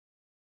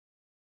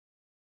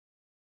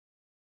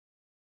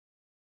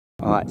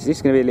Alright, so this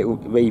is going to be a little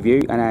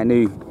review on our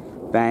new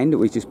van that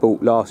we just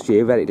bought last year.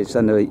 We've had it just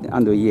under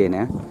a year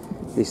now.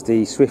 It's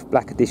the Swift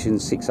Black Edition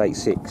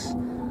 686.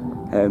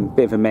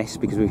 Bit of a mess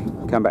because we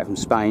come back from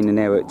Spain and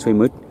now we're at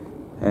Twinwood,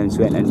 so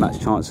we haven't had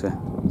much chance to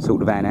sort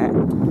the van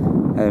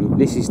out.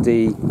 This is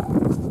the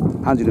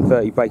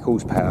 130 brake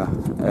horsepower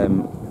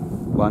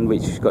one,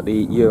 which has got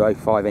the Euro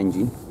 5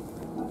 engine.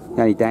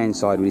 The only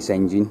downside with this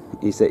engine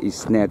is that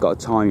it's now got a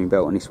timing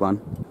belt on this one.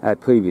 Our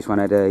previous one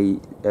had a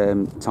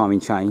timing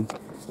chain,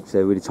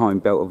 so with the timing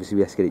belt obviously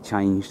we have to get it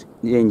changed.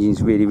 The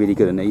engine's really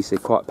good on these, they're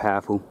quite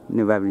powerful,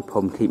 never have any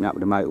problem keeping up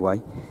with the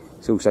motorway.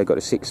 It's also got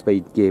a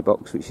 6-speed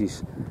gearbox, which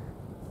is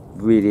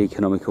really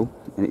economical,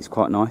 and it's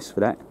quite nice for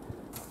that.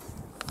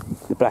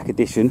 The Black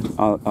Edition,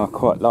 I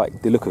quite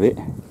like the look of it.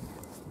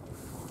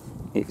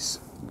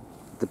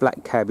 The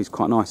black cab is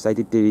quite nice. They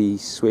did the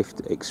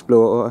Swift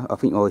Explorer, I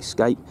think, or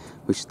Escape,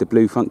 which is the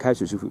blue front cabs,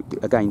 which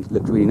again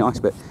looked really nice,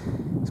 but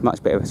it's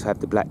much better to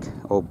have the black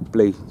or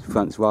blue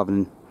fronts rather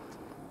than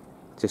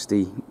just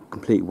the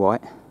complete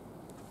white.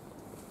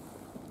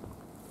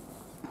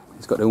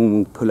 It's got the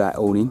normal pull-out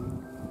awning,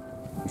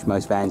 which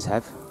most vans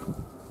have.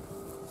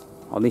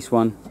 On this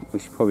one,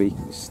 which is probably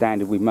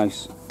standard with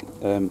most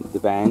the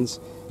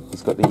vans,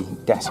 it's got the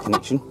gas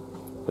connection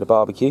for the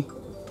barbecue.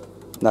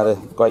 Another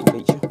great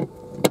feature.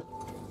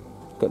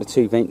 Got the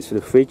 2 vents for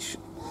the fridge.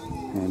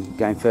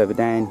 Going further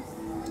down,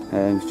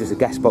 it's just a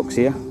gas box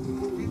here.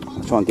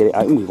 I'll try and get it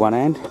open with one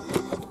hand.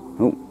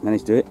 Oh,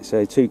 managed to do it.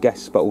 So 2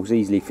 gas bottles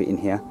easily fit in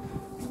here.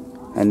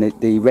 And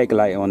the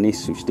regulator on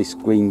this, which is this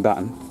green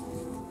button,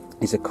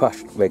 is a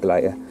crushed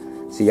regulator.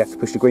 So you have to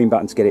push the green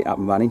button to get it up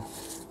and running.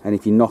 And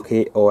if you knock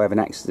it or have an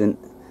accident,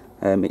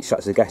 it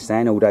shuts the gas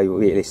down, although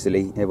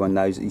realistically everyone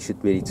knows that you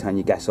should really turn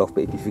your gas off,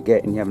 but if you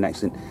forget and you have an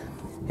accident,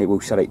 it will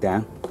shut it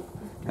down.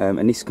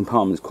 And this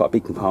compartment is quite a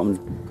big compartment,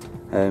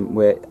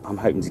 where I'm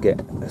hoping to get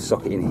a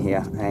socket in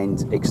here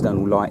and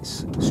external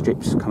lights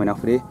strips coming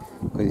off of here,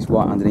 because it's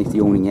right underneath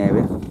the awning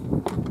area.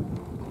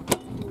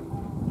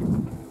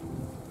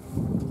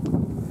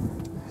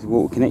 There's a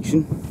water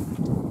connection,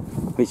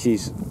 which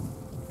is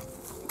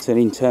to an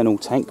internal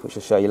tank, which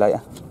I'll show you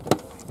later.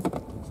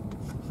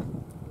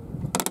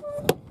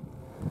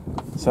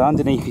 So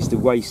underneath is the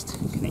waste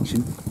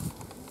connection.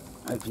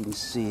 Hope you can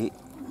see it.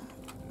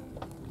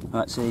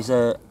 Right,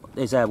 so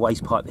there's our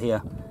waste pipe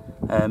here,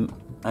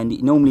 and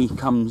it normally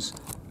comes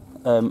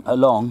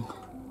along,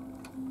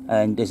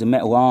 and there's a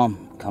metal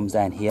arm comes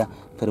down here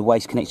for the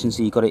waste connection.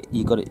 So you got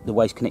it the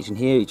waste connection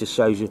here. It just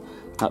shows you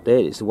up there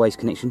it's the waste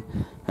connection.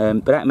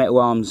 But that metal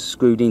arm's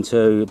screwed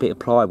into a bit of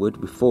plywood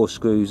with 4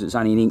 screws. It's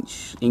only an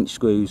inch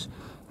screws,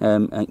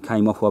 and it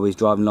came off while we was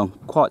driving along.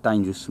 Quite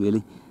dangerous,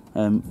 really.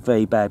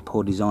 Very bad,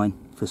 poor design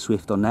for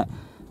Swift on that,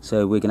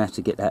 so we're gonna have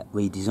to get that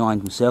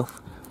redesigned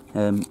myself.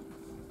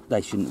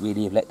 They shouldn't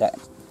really have let that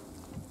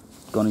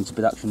gone into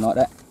production like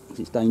that.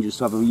 It's dangerous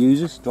to other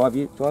users,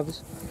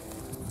 drivers.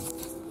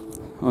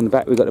 On the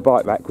back we've got the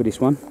bike rack with this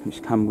one,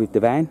 which come with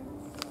the van.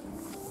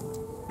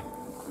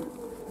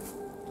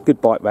 Good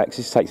bike racks.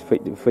 This takes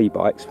 3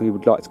 bikes. We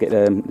would like to get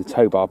the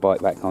tow bar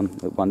bike rack on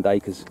one day,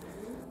 because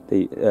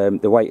the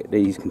weight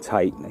these can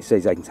take, it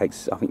says they can take,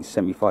 I think,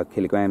 75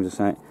 kilograms or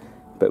something.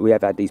 But we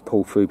have had these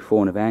pulled through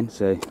before in a van,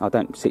 so I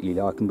don't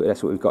particularly like them, but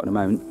that's what we've got at the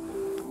moment.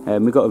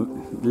 We've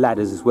got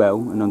ladders as well,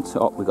 and on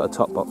top we've got a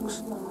top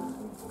box.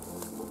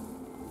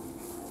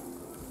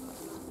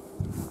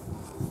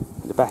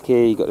 At the back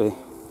here you've got the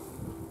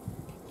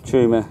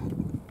tumour.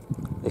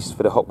 This is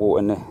for the hot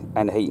water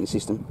and the heating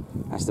system.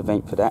 That's the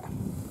vent for that.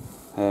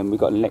 We've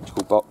got an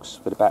electrical box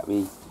for the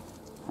battery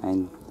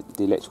and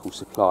the electrical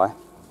supply.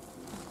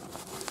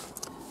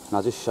 And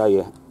I'll just show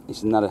you,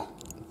 it's another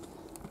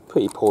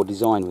pretty poor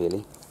design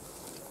really.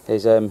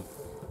 There's a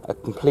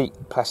complete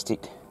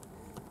plastic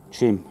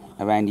trim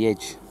around the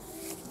edge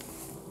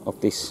of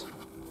this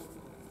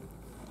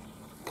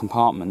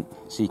compartment,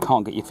 so you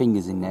can't get your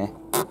fingers in there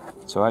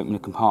to open the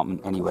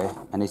compartment anywhere,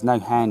 and there's no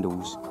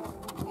handles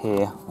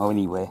here or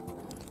anywhere,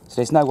 so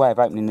there's no way of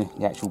opening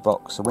the actual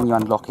box. So when you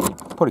unlock it, it'll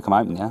probably come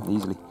open now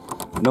easily,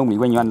 but normally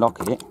when you unlock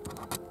it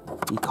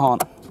you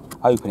can't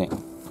open it.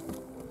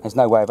 There's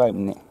no way of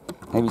opening it,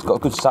 and if it's got a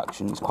good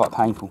suction it's quite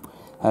painful.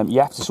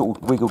 You have to sort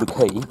of wiggle the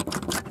key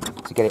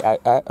to get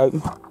it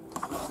open.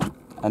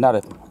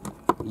 Another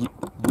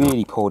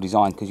really poor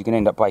design, because you can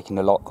end up breaking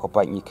the lock or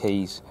breaking your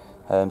keys.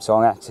 So I'm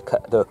going to have to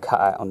do a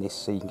cut out on this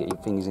so you can get your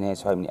fingers in here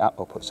to open it up,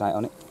 or put something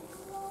on it.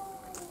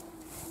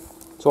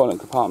 Toilet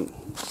compartment,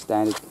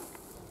 standard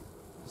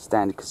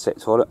cassette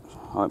toilet.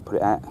 I won't put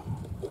it out.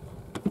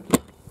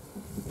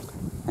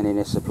 And then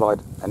they've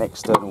supplied an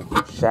external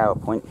shower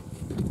point if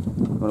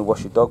you want to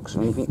wash your dogs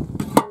or anything.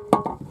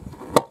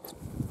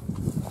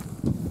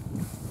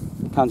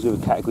 Comes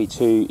with a category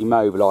 2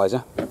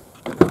 immobiliser.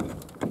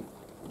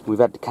 We've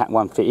had the Cat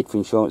 1 fitted for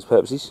insurance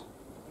purposes.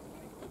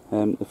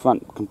 The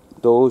front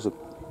doors have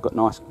got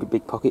nice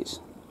big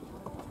pockets.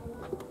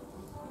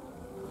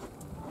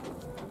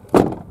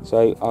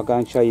 So I'll go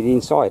and show you the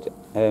inside.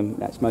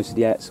 That's most of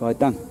the outside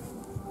done.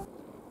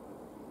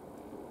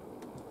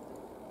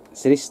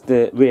 So this is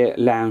the rear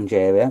lounge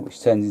area,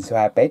 which turns into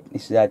our bed.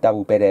 This is our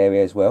double bed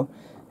area as well.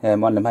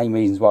 One of the main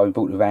reasons why we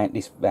bought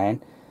this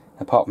van,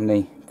 apart from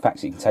the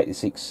fact that you can take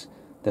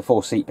the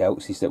 4 seat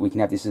belts, is that we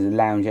can have this as a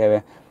lounge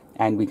area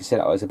and we can set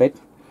it up as a bed.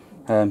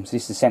 So this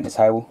is the centre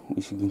table,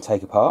 which you can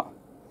take apart,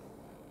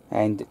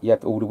 and you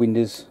have all the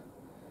windows,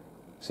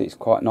 so it's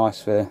quite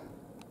nice for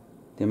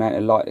the amount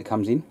of light that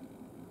comes in,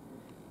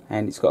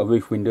 and it's got a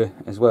roof window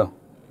as well.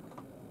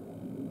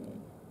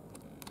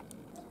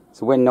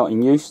 So when not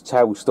in use,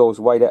 table stores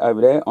way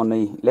over there on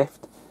the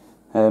left,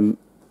 and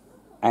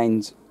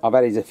I've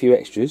added a few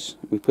extras.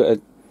 We put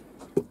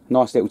a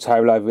nice little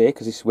table over here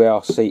because this is where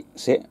our seat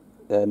sit.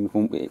 If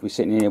we're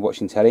sitting here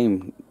watching telly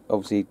and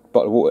obviously a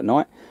bottle of water at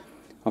night.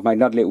 I've made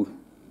another little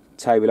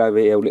table over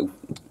here, a little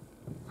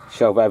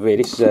shelf over here.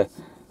 This is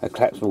a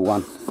collapsible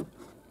one,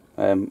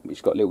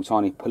 which got a little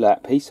tiny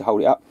pull-out piece to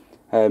hold it up.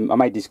 I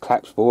made this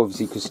collapsible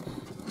obviously because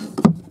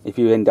if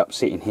you end up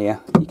sitting here,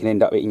 you can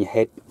end up hitting your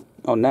head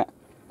on that.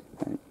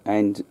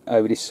 And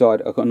over this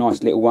side, I've got a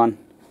nice little one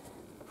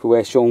for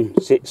where Sean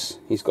sits.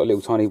 He's got a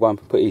little tiny one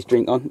to put his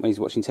drink on when he's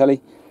watching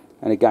telly.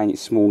 And again,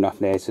 it's small enough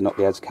there to not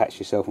be able to catch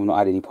yourself. I've not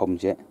had any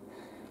problems yet.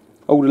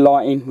 All the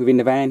lighting within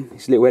the van,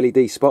 it's little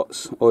LED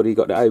spots. Already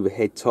got the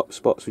overhead top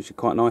spots, which are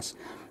quite nice.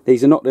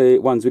 These are not the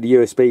ones with the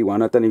USB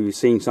one. I don't know if you've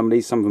seen some of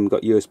these. Some of them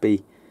got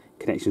USB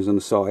connections on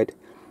the side.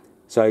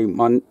 So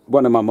one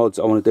of my mods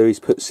I want to do is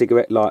put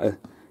cigarette lighter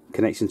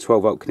connections,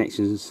 12 volt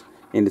connections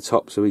in the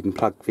top, so we can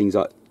plug things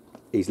like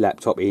his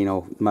laptop in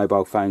or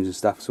mobile phones and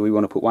stuff. So we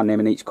want to put one of them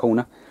in each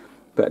corner.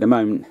 But at the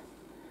moment,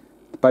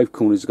 both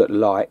corners have got the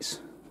lights.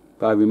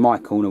 But over in my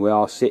corner where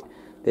I sit,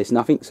 there's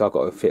nothing, so I've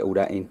got to fit all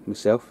that in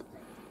myself.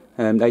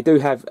 They do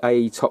have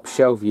a top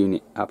shelf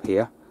unit up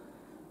here,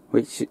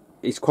 which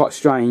is quite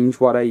strange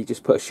why they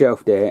just put a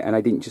shelf there and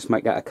they didn't just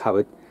make that a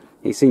cupboard.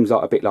 It seems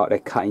like a bit like they're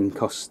cutting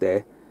costs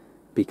there,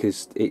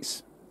 because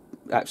it's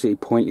absolutely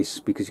pointless,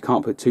 because you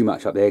can't put too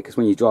much up there, because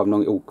when you're driving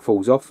along it all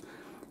falls off.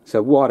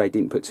 So why they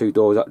didn't put 2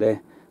 doors up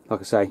there,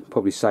 like I say,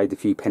 probably saved a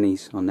few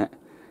pennies on that.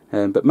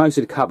 But most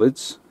of the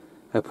cupboards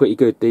are pretty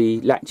good.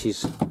 The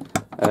latches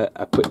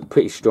are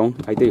pretty strong.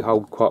 They do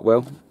hold quite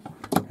well.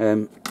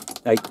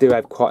 They do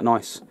have quite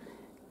nice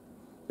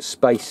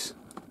space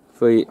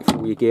for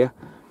your gear.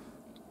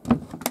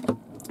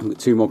 I've got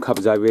 2 more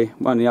cupboards over here.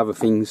 One of the other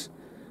things,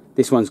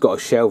 this one's got a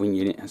shelving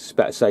unit. I was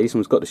about to say, this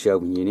one's got the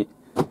shelving unit.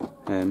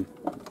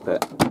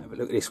 But have a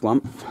look at this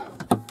one.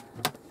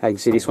 As you can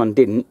see, this one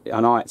didn't,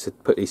 and I had to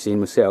put this in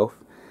myself.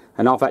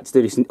 And I've had to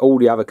do this in all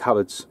the other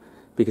cupboards,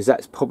 because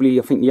that's probably,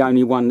 I think, the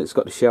only one that's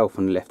got the shelf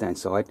on the left hand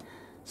side.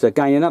 So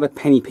again, another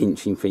penny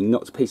pinching thing,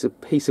 not a piece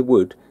of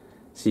wood,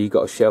 so you've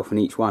got a shelf in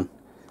each one.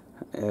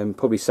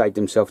 Probably saved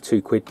themselves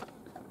 £2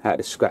 out of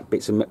the scrap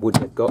bits of wood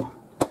they've got.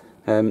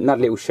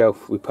 Another little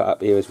shelf we put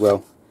up here as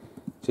well,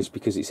 just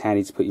because it's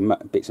handy to put your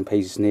bits and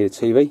pieces near the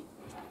TV.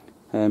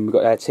 We've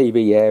got our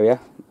TV area,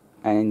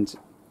 and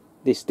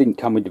this didn't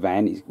come with the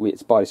van,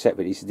 it's by the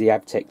separate. This is the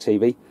Avtech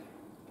TV,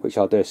 which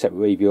I'll do a separate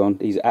review on.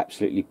 These are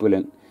absolutely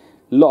brilliant.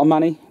 A lot of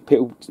money,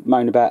 people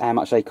moan about how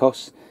much they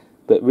cost,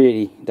 but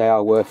really they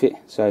are worth it,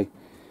 so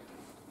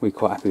we're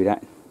quite happy with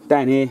that.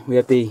 Down here we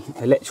have the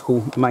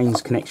electrical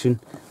mains connection.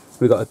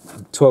 We've got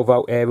a 12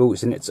 volt aerial,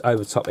 it's in its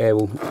over top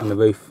aerial on the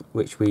roof,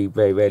 which we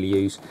very rarely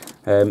use.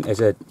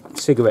 There's a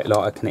cigarette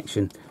lighter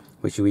connection,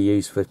 which we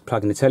use for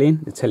plugging the telly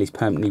in. The telly's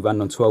permanently run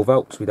on 12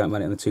 volts, we don't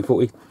run it on the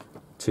 240.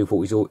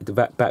 240's, the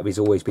battery's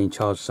always been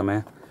charged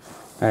somehow.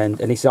 And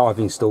this I've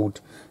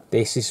installed.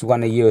 This is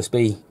one of the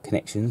USB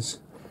connections,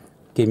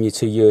 giving you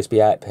 2 USB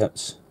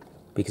outputs,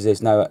 because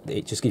there's no,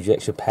 it just gives you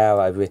extra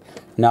power over it.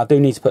 Now I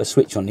do need to put a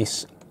switch on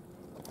this,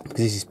 because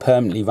this is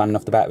permanently running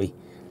off the battery,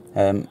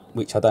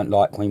 which I don't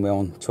like when we're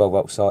on 12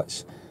 volt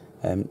sites.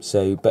 But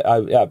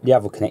the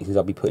other connections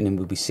I'll be putting in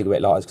will be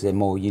cigarette lighters, because they're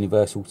more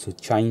universal to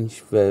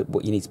change for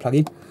what you need to plug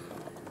in.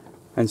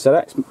 And so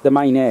that's the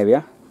main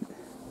area.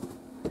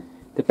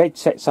 The bed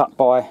sets up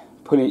by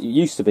pulling, it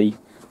used to be,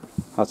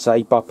 I'd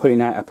say, by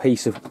pulling out a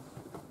piece of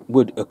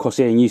wood across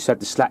here, and you used to have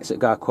the slats that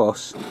go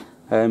across.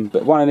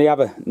 But one of the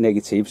other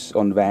negatives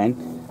on the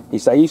van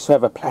is they used to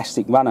have a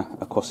plastic runner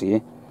across here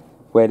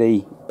where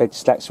the bed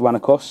slats run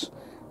across,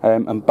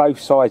 and both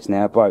sides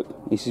now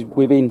broke. This is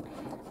within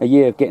a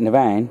year of getting the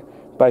van,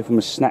 both of them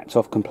are snapped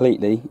off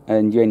completely,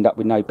 and you end up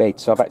with no bed.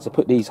 So I've had to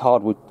put these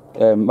hardwood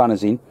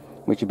runners in,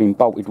 which have been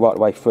bolted right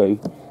the way through,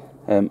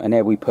 and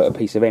there we put a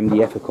piece of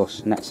MDF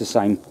across, and that's the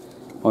same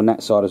on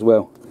that side as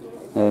well.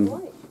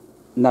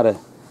 Another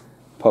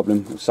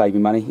problem of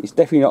saving money. It's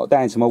definitely not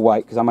down to my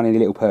weight, because I'm only a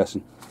little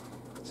person.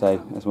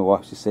 So, as my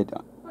wife just said.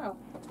 Wow.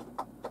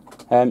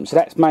 So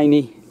that's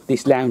mainly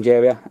this lounge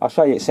area. I'll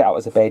show you it set up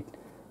as a bed,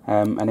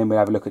 and then we'll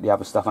have a look at the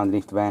other stuff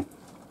underneath the van.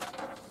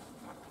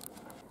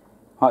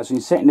 Right, so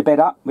in setting the bed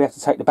up, we have to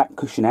take the back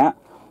cushion out.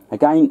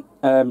 Again,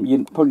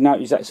 you probably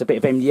notice that's a bit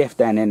of MDF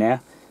down there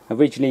now.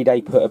 Originally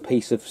they put a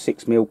piece of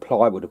 6mm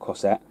plywood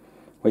across that,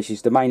 which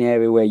is the main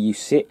area where you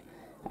sit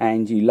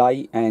and you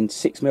lay, and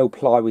 6mm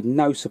ply with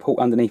no support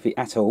underneath it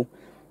at all,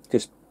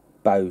 just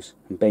bows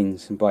and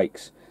bends and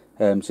breaks.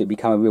 So it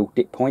become a real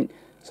dip point.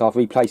 So I've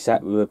replaced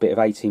that with a bit of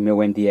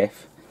 18mm MDF.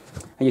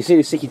 And you see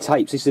the sticky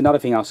tapes. This is another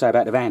thing I'll say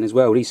about the van as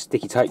well. These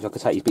sticky tapes, I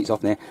can take these bits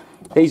off there.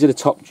 These are the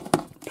top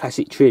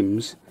plastic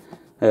trims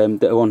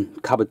that are on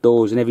cupboard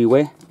doors and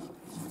everywhere.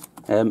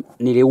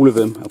 Nearly all of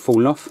them have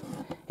fallen off.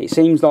 It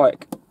seems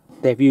like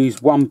they've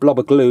used one blob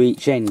of glue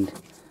each end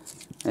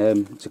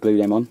to glue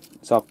them on.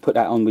 So I've put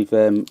that on with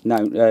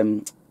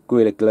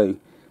Gorilla Glue.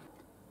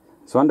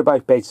 So under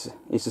both beds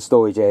is the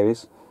storage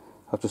areas.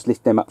 I've just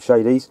lifted them up to show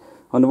you these.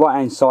 On the right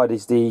hand side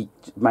is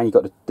mainly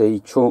got the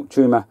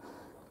Truma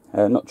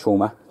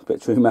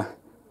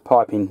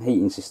piping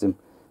heating system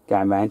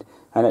going round.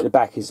 And at the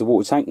back is the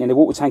water tank. Now the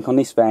water tank on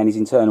this van is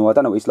internal. I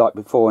don't know what it's like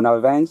before in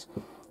other vans,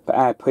 but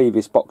our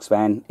previous box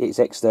van, it's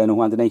external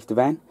underneath the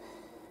van.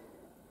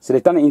 So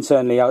they've done it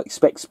internally, I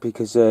expect,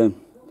 because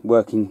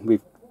working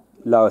with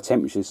lower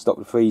temperatures stop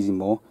the freezing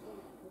more.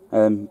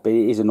 But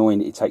it is annoying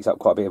that it takes up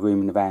quite a bit of room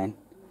in the van,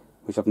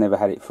 which I've never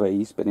had it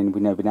freeze, but then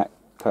we've never been at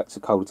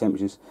to colder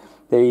temperatures.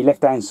 The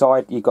left hand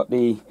side, you've got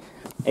the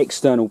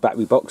external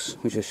battery box,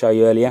 which I showed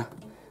you earlier,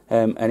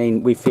 and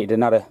then we've fitted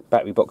another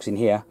battery box in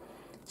here.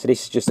 So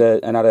this is just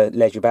another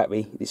leisure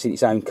battery. It's in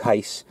its own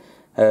case.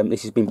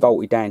 This has been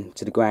bolted down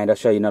to the ground. I'll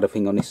show you another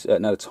thing on this at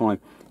another time,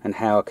 and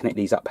how I connect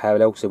these up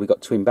parallel. So we've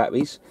got twin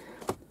batteries.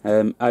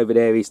 Over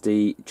there is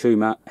the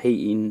Truma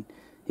heating.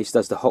 This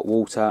does the hot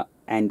water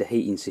and the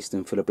heating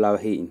system for the blower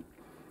heating.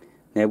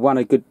 Now, one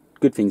of the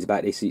good things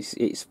about this is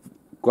it's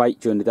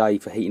great during the day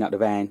for heating up the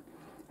van,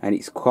 and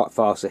it's quite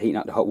fast at heating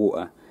up the hot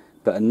water.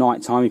 But at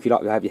night time, if you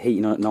like to have your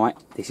heating on at night,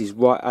 this is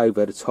right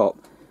over the top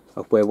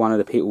of where one of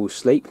the people will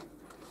sleep.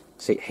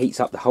 So it heats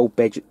up the whole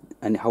bed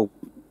and the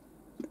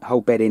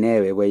whole bedding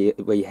area where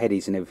your head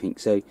is and everything.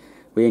 So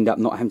we end up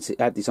not having to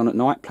have this on at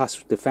night.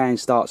 Plus the fan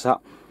starts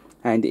up,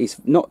 and it's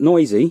not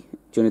noisy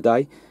during the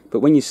day,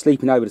 but when you're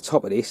sleeping over the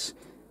top of this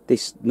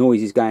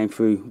noise is going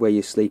through where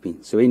you're sleeping.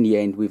 So in the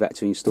end, we've had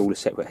to install a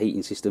separate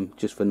heating system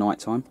just for night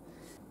time.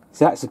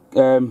 So that's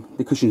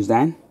the cushions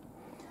down.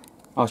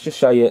 I'll just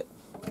show you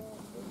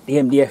the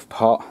MDF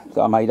part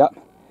that I made up.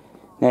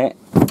 Now,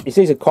 this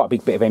is quite a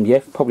big bit of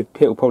MDF.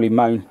 People will probably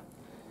moan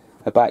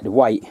about the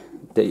weight,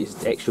 that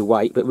it's extra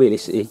weight, but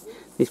realistically,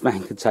 this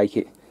van could take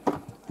it.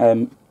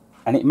 And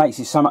it makes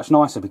it so much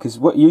nicer, because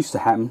what used to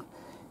happen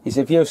is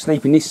if you're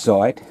sleeping this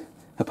side,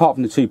 apart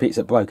from the two bits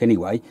that broke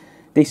anyway,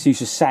 this used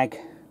to sag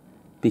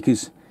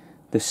because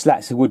the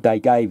slats of wood they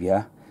gave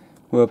you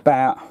were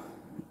about,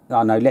 I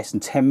don't know, less than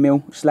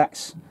 10mm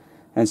slats,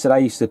 and so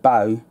they used to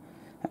bow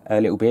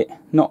a little bit,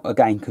 not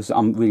again because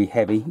I'm really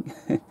heavy,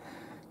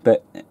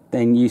 but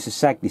then you used to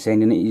sag this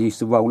end and it used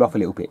to roll off a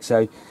little bit.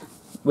 So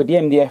with the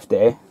MDF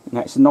there,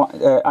 that's not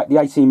the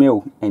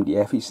 18mm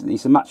MDF,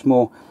 it's a much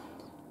more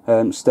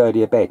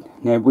sturdier bed.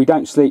 Now we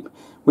don't sleep,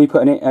 we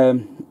put in it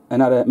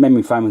another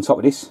memory foam on top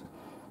of this,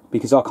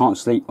 because I can't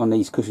sleep on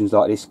these cushions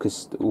like this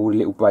because all the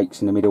little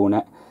breaks in the middle and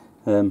that,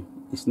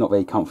 it's not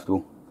very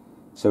comfortable.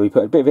 So we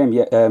put a bit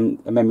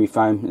of a memory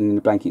foam and then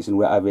the blankets and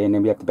all that over here, and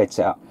then we have the bed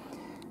set up.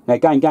 Now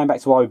again, going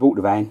back to why we bought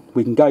the van,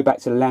 we can go back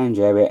to the lounge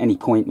area at any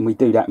point, and we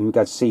do that when we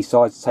go to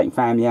seaside, taking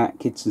family out,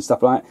 kids and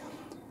stuff like that.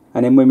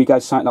 And then when we go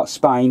to something like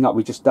Spain, like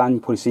we've just done,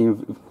 you've probably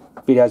seen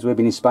videos we've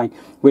been in Spain,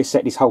 we'll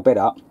set this whole bed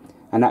up,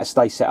 and that'll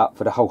stay set up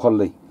for the whole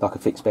holiday, like a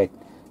fixed bed.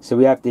 So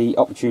we have the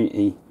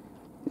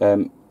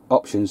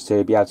options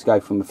to be able to go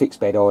from a fixed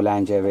bed or a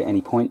lounge area at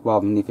any point,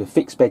 rather than if a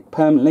fixed bed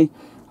permanently,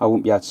 I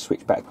wouldn't be able to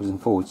switch backwards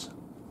and forwards.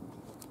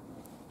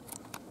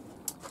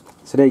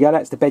 So there you go,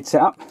 that's the bed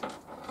set up.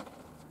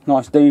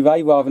 Nice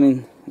duvet, rather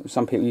than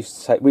some people used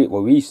to take,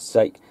 we used to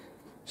take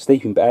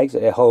sleeping bags,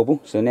 they're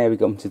horrible, so now we've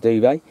got them to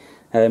duvet.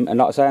 And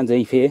like I say,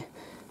 underneath here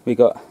we've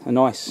got a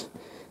nice,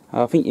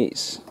 I think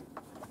it's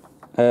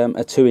a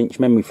 2-inch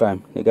memory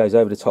foam that goes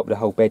over the top of the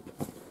whole bed,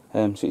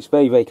 so it's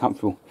very, very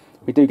comfortable.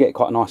 We do get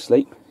quite a nice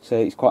sleep, so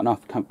it's quite a nice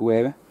comfortable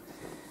area.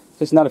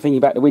 Just another thing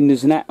about the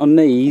windows and that, on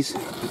these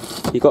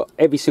you've got,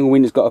 every single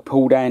window's got a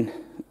pull down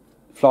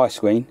fly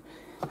screen,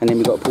 and then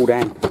we've got a pull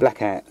down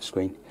blackout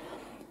screen.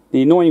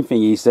 The annoying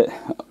thing is that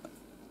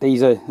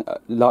these are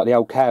like the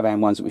old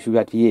caravan ones which we've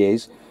had for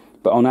years,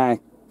 but on our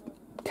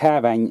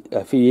caravan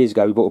a few years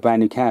ago, we bought a brand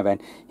new caravan,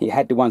 it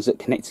had the ones that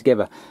connect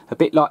together, a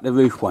bit like the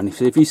roof one.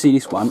 If you see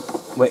this one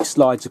where it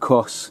slides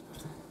across,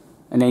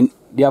 and then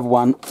the other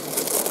one,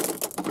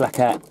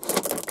 blackout,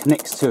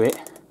 connects to it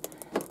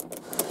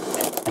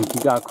and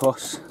can go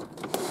across.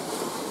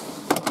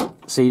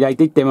 See, they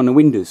did them on the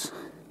windows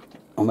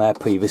on our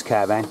previous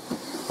caravan,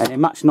 and they're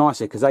much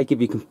nicer because they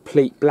give you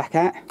complete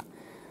blackout,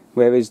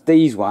 whereas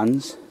these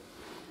ones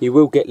you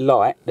will get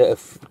light that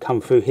have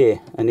come through here,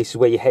 and this is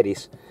where your head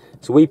is.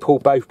 So we pull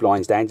both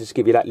blinds down just to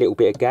give you that little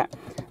bit of gap,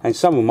 and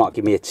someone might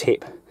give me a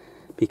tip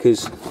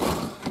because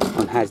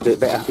on how to do it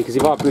better, because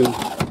if I bring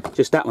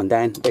just that one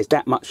down, there's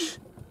that much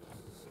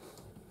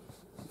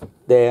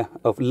there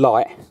of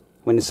light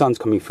when the sun's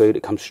coming through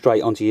that comes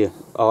straight onto your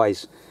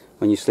eyes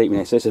when you're sleeping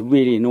there. So it's a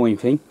really annoying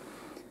thing,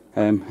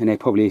 and there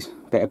probably is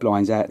better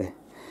blinds out there.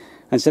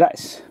 And so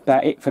that's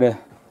about it for the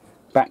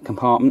back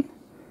compartment,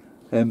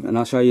 and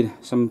I'll show you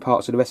some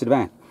parts of the rest of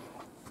the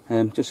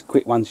van. Just a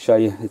quick one to show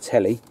you the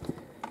telly.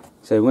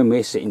 So when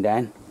we're sitting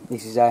down,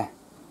 this is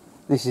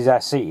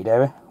our seated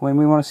area when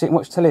we want to sit and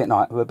watch telly at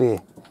night with a beer.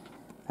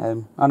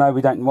 I know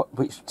we don't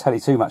watch telly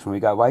too much when we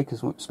go away,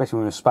 because especially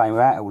when we're in Spain,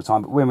 we're out all the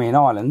time. But when we're in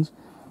Ireland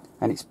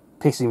and it's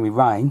pissing with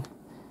rain,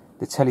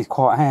 the telly's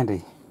quite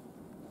handy.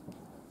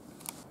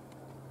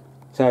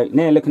 So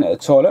now looking at the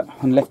toilet,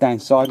 on the left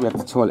hand side we have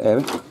the toilet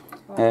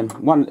area,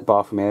 one at the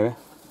bathroom area.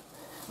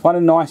 One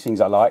of the nice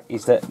things I like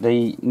is that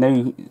the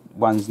new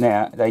ones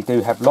now, they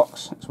do have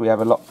locks, so we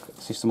have a lock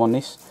system on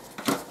this.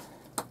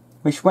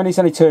 Which when it's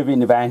only two of you in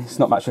the van, it's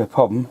not much of a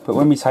problem, but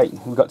when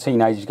we've got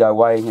teenagers go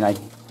away, you know,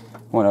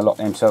 want to lock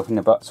themselves in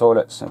the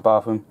toilets and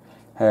bathroom,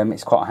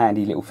 it's quite a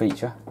handy little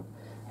feature.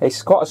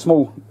 It's quite a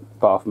small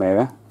bathroom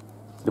area,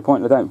 to the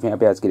point I don't think I'll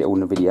be able to get it all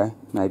in the video,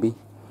 maybe.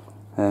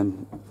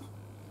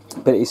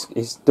 But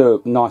it's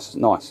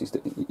nice, it's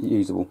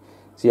usable.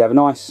 So you have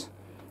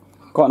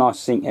quite a nice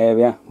sink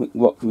area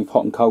with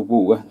hot and cold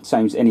water,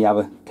 same as any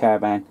other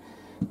caravan.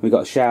 We've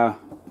got a shower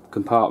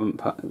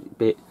compartment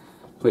bit,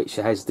 which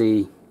has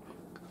the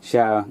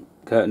shower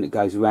curtain that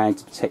goes around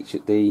to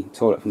protect the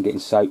toilet from getting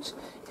soaked.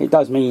 It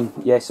does mean,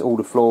 yes, all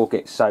the floor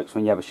gets soaked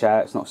when you have a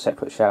shower. It's not a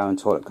separate shower and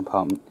toilet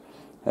compartment,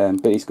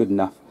 but it's good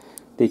enough.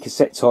 The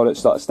cassette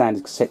toilets, like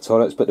standard cassette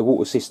toilets, but the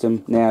water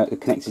system now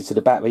connected to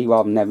the battery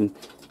rather than having,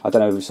 I don't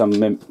know if some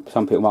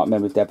people might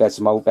remember if they've had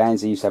some old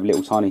vans, they used to have a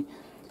little tiny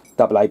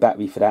AA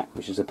battery for that,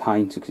 which is a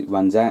pain because it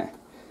runs out.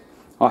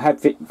 I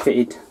have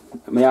fitted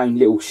my own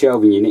little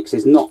shelving unit, because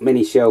there's not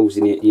many shelves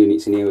in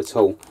units in here at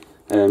all.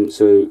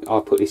 So I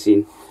put this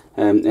in,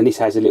 and this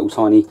has a little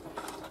tiny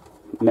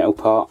metal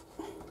part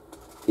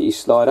that you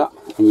slide up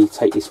and you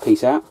take this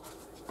piece out,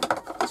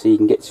 so you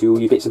can get to all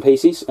your bits and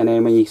pieces, and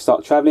then when you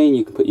start travelling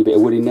you can put your bit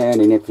of wood in there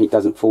and then everything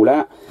doesn't fall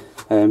out.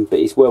 But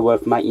it's well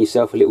worth making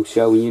yourself a little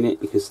shelving unit,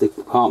 because the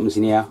compartments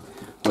in here,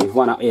 well, there's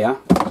one up here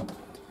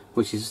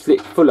which is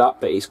full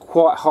up, but it's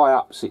quite high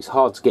up, so it's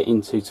hard to get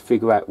into to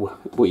figure out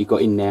what you've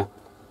got in there.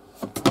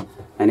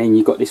 And then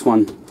you've got this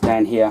one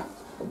down here,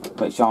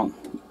 which aren't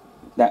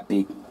that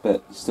big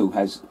but still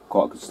has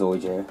quite a good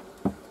storage area.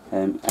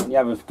 And the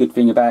other good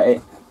thing about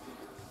it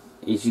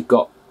is you've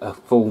got a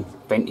full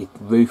vented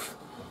roof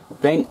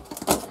vent,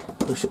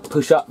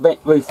 push up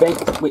roof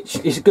vent, which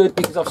is good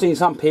because I've seen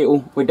some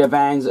people with their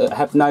vans that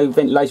have no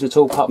ventilation at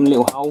all apart from a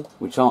little hole,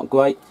 which aren't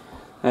great.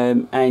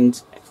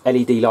 And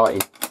LED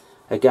lighting,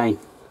 again,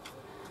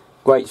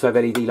 great to have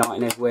LED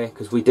lighting everywhere,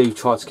 because we do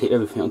try to keep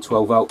everything on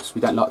 12 volts.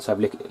 We don't like to have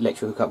electric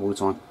hookup all the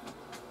time.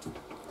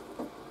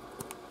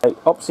 So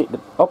opposite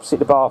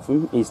the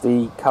bathroom is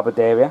the cupboard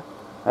area.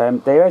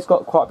 There has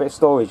got quite a bit of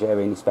storage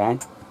area in this van.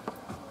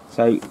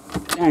 So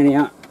down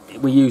here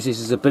we use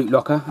this as a boot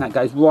locker, and that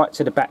goes right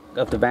to the back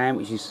of the van,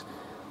 which is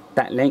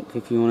that length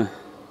if you want to.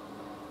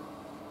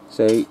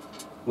 So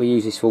we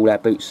use this for all our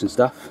boots and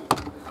stuff.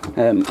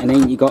 And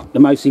then you got the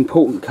most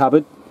important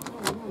cupboard,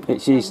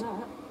 which is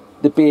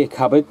the beer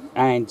cupboard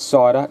and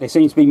cider. There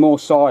seems to be more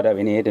cider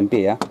in here than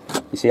beer.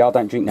 You see, I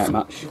don't drink that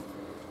much,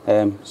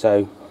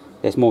 so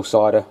there's more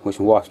cider, which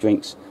my wife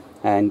drinks,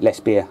 and less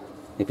beer,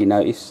 if you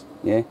notice.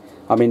 Yeah,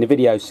 I mean the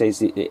video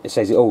says it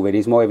says it already.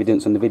 There's more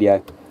evidence on the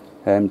video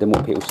than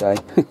what people say.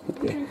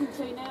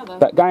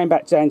 But going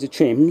back down to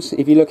trims,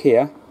 if you look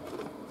here,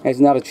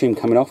 there's another trim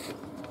coming off.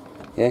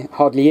 Yeah,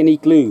 hardly any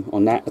glue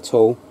on that at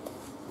all.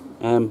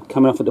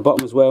 Coming off at the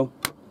bottom as well.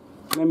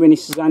 Remembering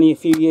this is only a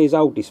few years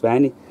old, this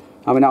van.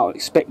 I mean, I'll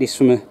expect this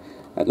from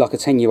like a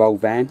 10-year-old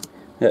van.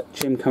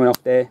 Trim coming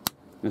off there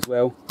as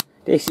well.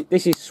 This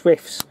is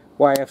Swift's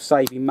way of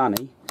saving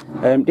money.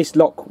 This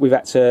lock we've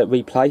had to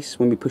replace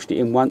when we pushed it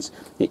in once.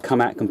 It come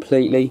out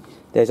completely.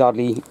 There's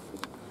hardly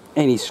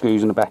any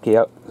screws on the back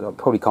here. I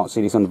probably can't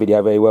see this on the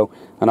video very well.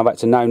 And I've had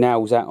to nail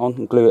nails out on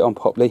and glue it on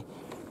properly.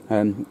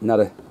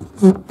 Another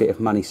bit of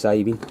money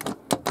saving.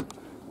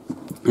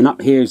 And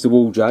up here is the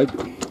wardrobe.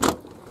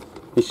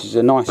 This is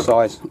a nice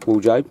size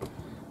wardrobe.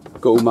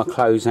 Got all my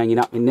clothes hanging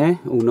up in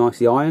there, all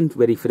nicely ironed,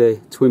 ready for the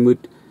Twinwood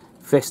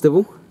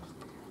Festival.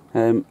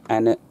 And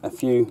a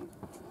few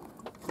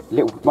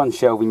one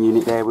shelving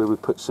unit there where we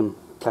put some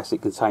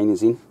plastic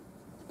containers in.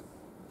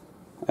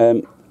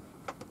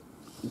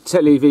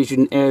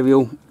 Television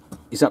aerial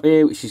is up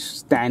here, which is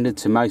standard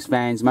to most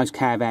vans. Most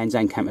caravans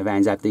and camper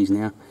vans have these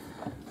now.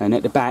 And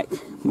at the back,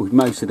 with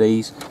most of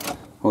these,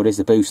 well, there's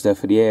the booster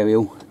for the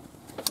aerial.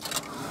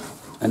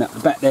 And at the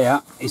back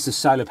there is the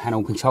solar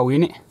panel control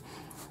unit.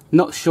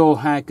 Not sure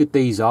how good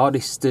these are.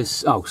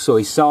 This oh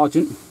sorry,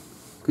 Sargent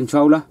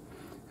controller.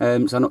 So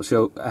I'm not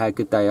sure how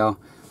good they are.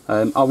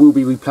 I will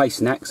be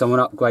replacing that because I want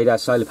to upgrade our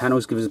solar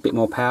panels, give us a bit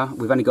more power.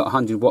 We've only got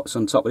 100 watts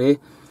on top of here.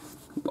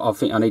 I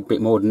think I need a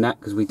bit more than that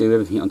because we do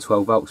everything on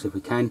 12 volts if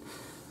we can.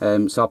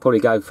 So I'll probably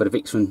go for the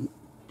Vixen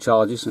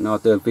chargers, and I'll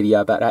do a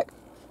video about that.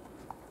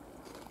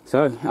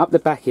 So up the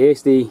back here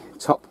is the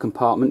top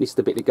compartment. This is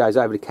the bit that goes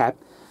over the cab.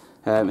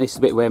 This is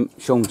the bit where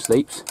Sean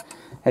sleeps.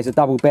 There's a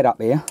double bed up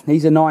here.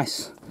 These are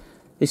nice.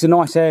 It's a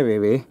nice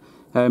area here.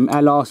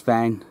 Our last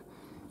van,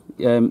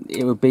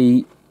 it would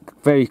be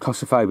very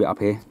claustrophobic up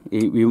here.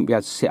 We wouldn't be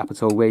able to sit up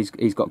at all.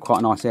 He's got quite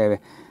a nice area.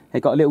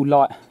 They've got a little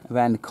light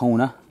around the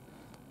corner,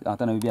 I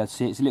don't know if you'll be able to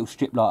see it. It's a little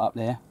strip light up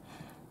there.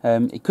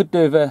 It could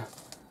do with a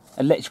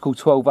electrical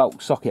 12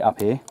 volt socket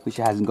up here, which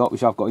it hasn't got,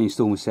 which I've got to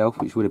install myself,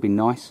 which would have been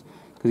nice,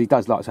 because he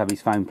does like to have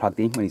his phone plugged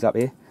in when he's up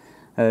here.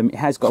 It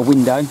has got a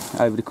window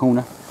over the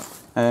corner,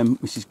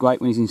 which is great.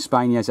 When he's in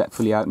Spain, he has that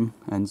fully open,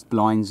 and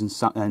blinds and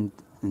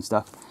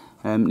stuff.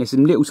 There's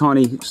some little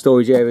tiny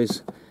storage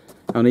areas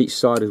on each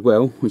side as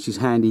well, which is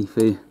handy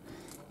for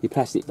your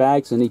plastic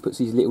bags, and he puts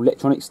his little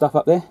electronic stuff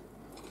up there.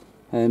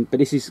 But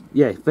this is,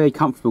 yeah, very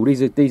comfortable.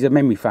 These are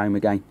memory foam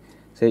again,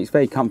 so it's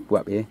very comfortable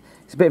up here.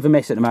 It's a bit of a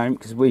mess at the moment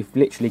because we've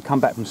literally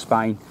come back from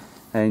Spain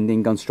and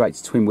then gone straight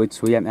to Twinwood,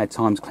 so we haven't had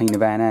time to clean the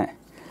van out.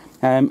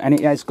 And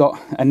it has got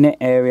a net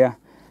area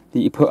that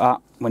you put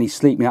up when he's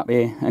sleeping up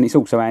here, and it's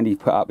also handy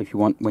to put up if you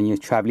want when you're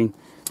travelling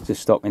to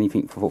stop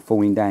anything from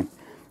falling down.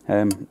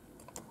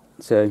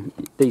 So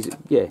these,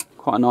 yeah,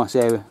 quite a nice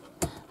area.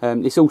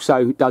 This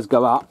also does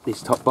go up,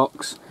 this top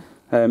box,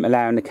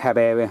 allowing the cab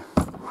area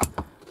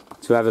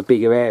to have a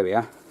bigger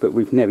area, but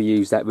we've never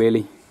used that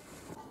really.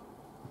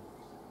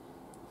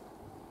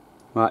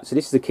 Right, so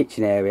this is the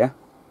kitchen area.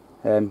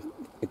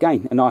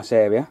 Again, a nice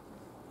area.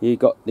 You've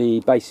got the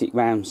basic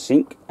round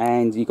sink,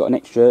 and you've got an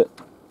extra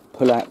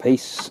pull-out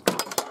piece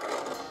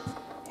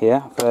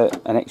here for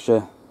an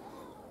extra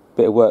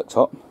bit of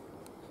worktop.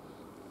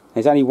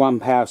 There's only one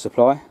power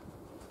supply,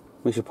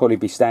 which will probably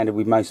be standard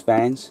with most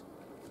vans,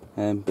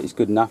 but it's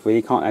good enough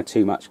really. Can't add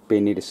too much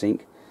being near the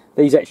sink.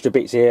 These extra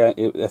bits here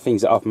are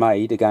things that I've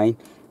made again.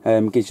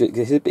 It's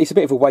a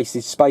bit of a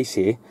wasted space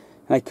here,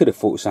 and they could have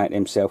thought of something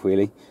themselves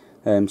really.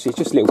 So it's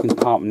just a little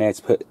compartment there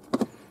to put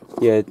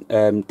your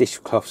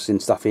dishcloths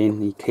and stuff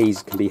in. Your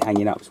keys can be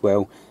hanging up as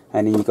well,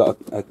 and then you've got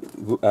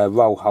a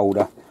roll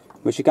holder,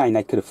 which again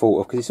they could have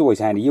thought of, because it's always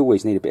handy. You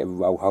always need a bit of a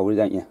roll holder,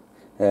 don't you?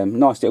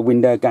 Nice little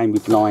window again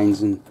with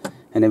blinds and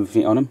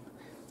everything on them.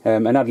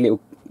 Another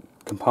little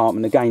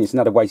compartment, again it's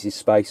another wasted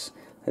space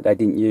that they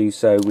didn't use,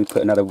 so we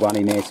put another one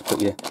in there to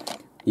put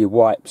your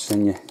wipes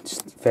and your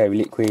fairy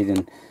liquid,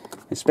 and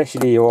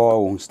especially your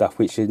oil and stuff,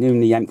 which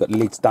normally you haven't got the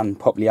lids done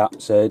properly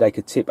up, so they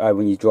could tip over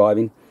when you're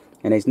driving,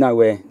 and there's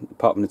nowhere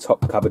apart from the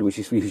top cupboard, which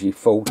is usually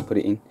full, to put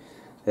it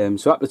in.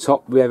 So up the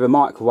top we have a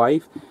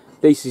microwave.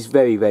 This is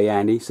very, very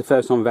handy. It's the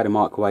first time we've had a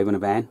microwave on a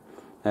van,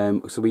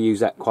 so we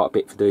use that quite a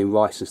bit for doing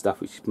rice and stuff,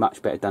 which is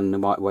much better done than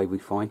the microwave we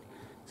find.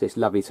 So it's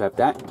lovely to have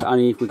that, but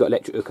only if we've got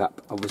electric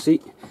hookup,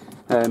 obviously.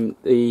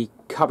 The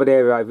cupboard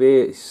area over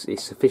here is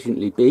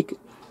sufficiently big.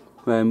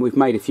 We've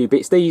made a few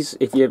bits. These,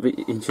 if you're ever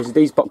interested,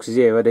 these boxes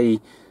here are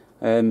the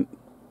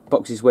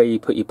boxes where you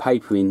put your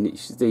paper in.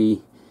 It's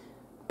the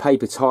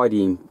paper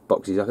tidying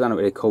boxes. I don't know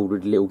what they're called,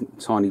 with the little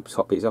tiny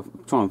top bits. I'll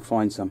try and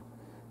find some.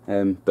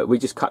 But we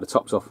just cut the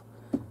tops off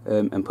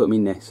and put them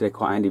in there, so they're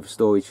quite handy for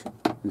storage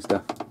and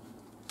stuff.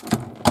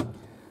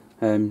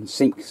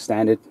 Sink,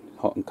 standard,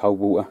 hot and cold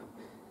water.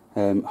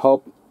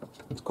 Hob,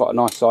 it's quite a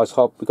nice size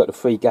hob. We've got the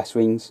 3 gas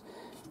rings.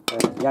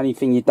 The only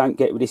thing you don't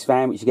get with this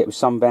van, which you get with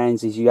some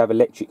vans, is you have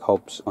electric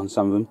hobs on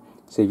some of them.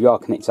 So if you are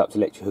connected up to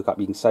electric hookup,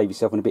 you can save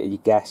yourself on a bit of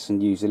your gas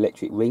and use the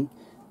electric ring.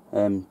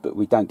 But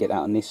we don't get that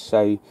on this.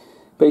 So,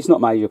 but it's not a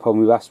major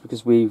problem with us,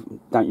 because we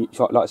don't,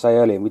 like I say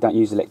earlier, we don't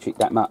use electric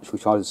that much. We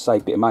try to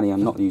save a bit of money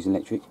on not using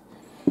electric.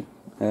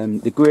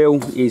 The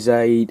grill is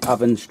a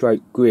oven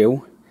stroke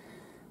grill.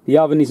 The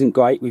oven isn't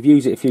great. We've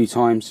used it a few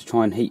times to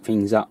try and heat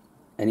things up,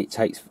 and it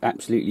takes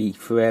absolutely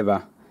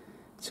forever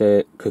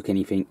to cook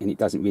anything, and it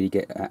doesn't really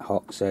get that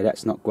hot, so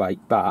that's not great,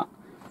 but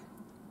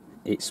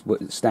it's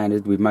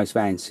standard with most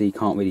vans, so you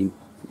can't really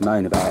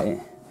moan about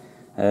it.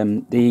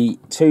 The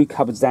 2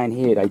 cupboards down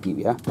here they give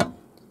you,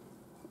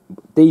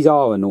 these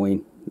are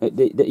annoying.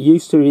 It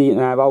used to be in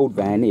our old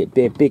van, it'd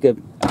be a bigger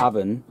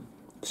oven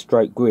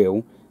stroke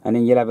grill, and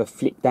then you'd have a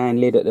flip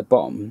down lid at the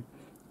bottom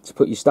to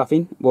put your stuff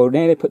in. Well,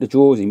 now they put the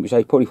drawers in, which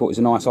they probably thought was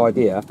a nice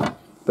idea,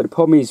 but the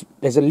problem is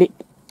there's a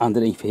lip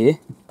underneath here,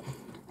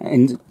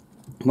 and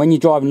when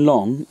you're driving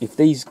along, if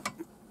these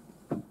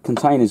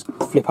containers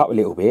flip up a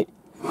little bit,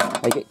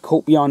 they get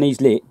caught behind these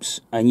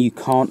lips, and you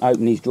can't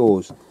open these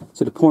drawers,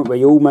 to the point where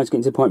you almost get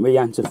to the point where you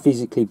have to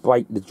physically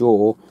break the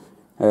drawer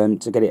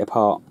to get it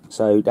apart.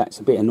 So that's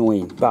a bit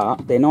annoying,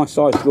 but they're nice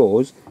sized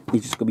drawers.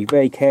 You just got to be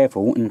very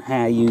careful in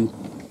how you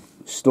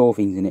store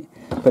things in it.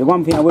 But the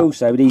one thing I will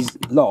say with these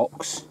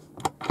locks,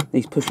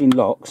 these push-in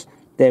locks,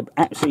 they're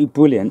absolutely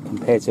brilliant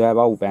compared to our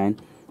old van.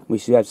 We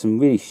used to have some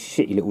really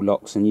shitty little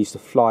locks and used to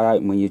fly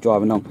open when you're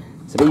driving along.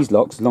 So these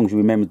locks, as long as you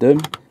remember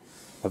them,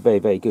 are very,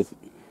 very good.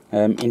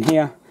 In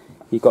here,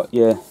 you've got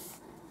your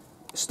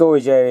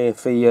storage area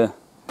for your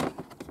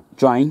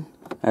drain.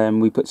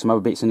 We put some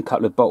other bits and a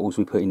couple of bottles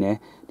we put in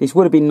there. This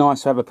would have been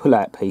nice to have a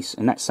pull-out piece,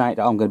 and that's something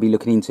that I'm going to be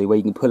looking into, where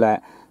you can pull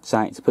out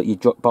something to put your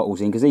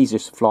bottles in, because these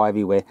just fly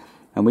everywhere.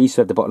 And we used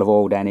to have the bottle of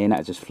oil down here, and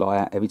that just fly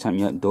out. Every time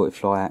you open the door, it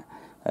fly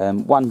out.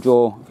 One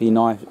drawer for your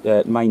knife,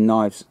 main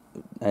knives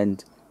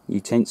and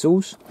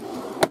utensils,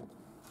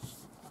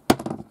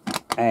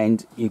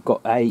 and you've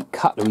got a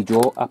cutlery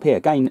drawer up here.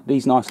 Again,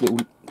 these nice little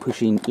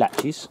pushing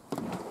latches,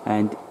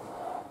 and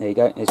there you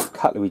go, there's a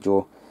cutlery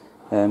drawer.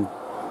 Yeah,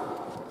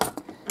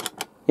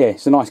 yeah,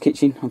 it's a nice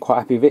kitchen. I'm quite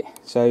happy with it.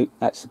 So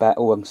that's about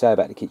all I can say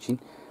about the kitchen.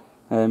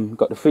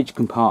 Got the fridge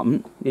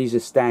compartment. These are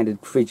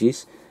standard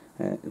fridges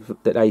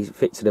that they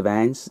fit to the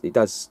vans. It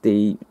does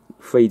the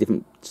 3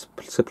 different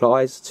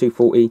supplies: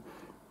 240,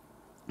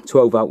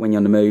 12 volt when you're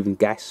on the move, and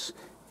gas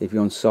if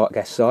you're on site,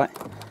 gas site.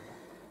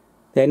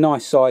 They're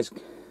nice size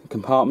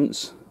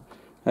compartments.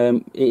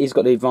 It has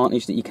got the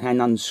advantage that you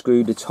can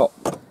unscrew the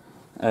top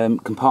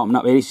compartment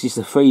up here. This is just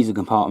a freezer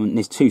compartment.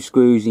 There's 2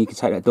 screws and you can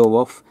take that door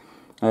off.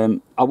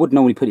 I would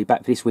normally put it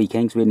back for this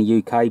weekend because we're in the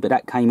UK, but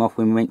that came off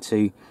when we went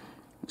to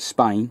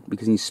Spain,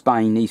 because in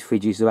Spain these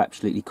fridges are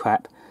absolutely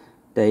crap.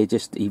 They're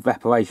just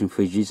evaporation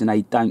fridges and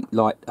they don't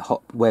like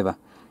hot weather.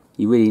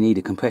 You really need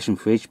a compression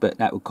fridge, but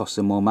that would cost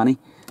them more money,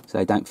 so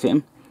they don't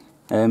fit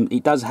them.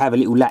 It does have a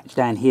little latch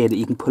down here that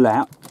you can pull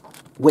out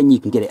when you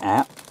can get it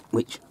out,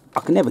 which I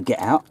can never get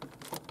out.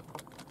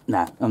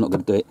 No, I'm not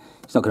going to do it.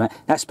 It's not going to.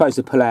 That's supposed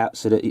to pull out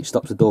so that it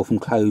stops the door from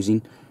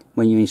closing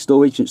when you're in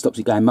storage, and it stops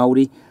it going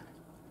mouldy.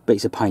 But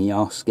it's a pain in the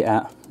arse to get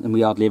out, and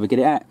we hardly ever get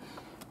it out.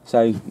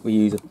 So we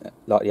use,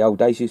 like the old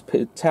days, you just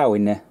put a towel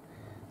in there.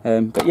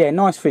 But yeah,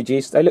 nice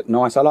fridges. They look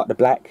nice. I like the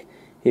black.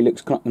 It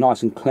looks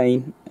nice and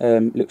clean.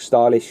 Looks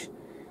stylish.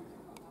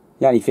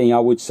 The only thing I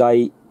would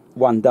say,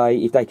 one day,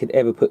 if they could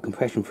ever put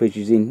compression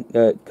fridges in,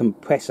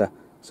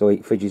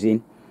 fridges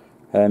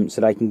in,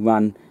 so they can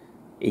run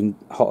in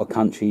hotter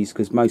countries,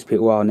 because most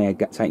people are now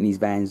taking these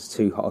vans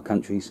to hotter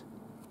countries.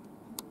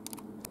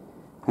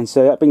 And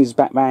so that brings us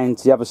back round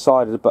to the other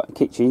side of the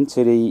kitchen,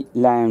 to the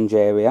lounge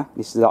area.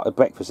 This is like the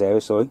breakfast area,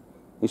 sorry.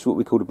 This is what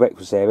we call the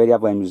breakfast area. The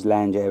other end was the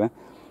lounge area.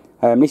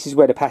 This is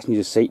where the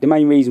passengers seat. The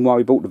main reason why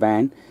we bought the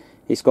van,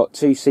 it's got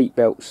 2 seat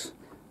belts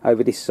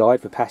over this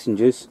side for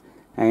passengers,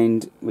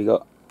 and we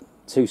got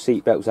 2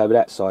 seat belts over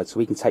that side, so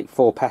we can take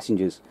 4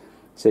 passengers.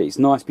 So it's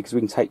nice because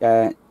we can take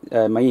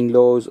my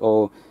in-laws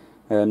or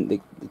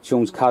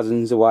Sean's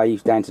cousins away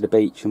down to the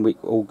beach, and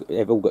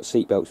they've all got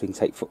seat belts. We can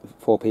take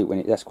 4 people in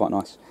it. That's quite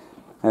nice.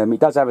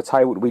 It does have a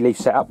table that we leave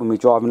set up when we're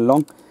driving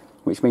along,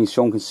 which means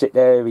Sean can sit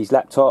there with his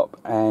laptop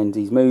and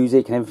his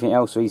music and everything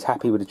else, so he's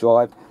happy with the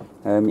drive.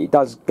 It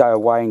does go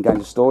away and go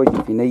into storage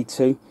if you need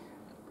to,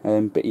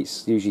 but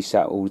it's usually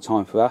set all the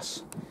time for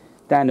us.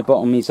 Down the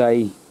bottom is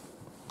a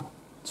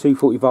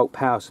 240 volt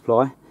power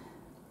supply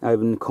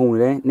over in the corner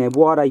there. Now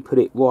why they put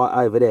it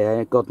right over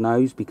there, God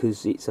knows,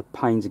 because it's a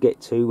pain to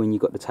get to when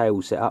you've got the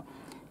table set up.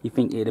 You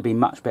think it'd be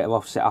much better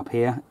off set up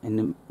here in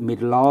the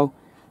middle aisle,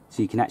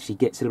 so you can actually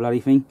get to the bloody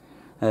thing.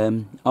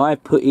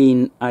 I've put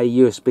in a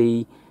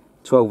USB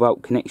 12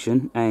 volt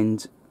connection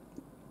and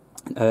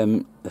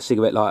a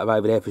cigarette lighter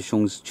over there for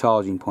Sean's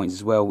charging points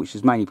as well, which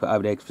is mainly put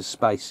over there for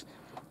space.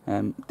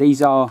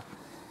 These are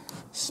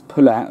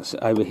pull-outs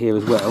over here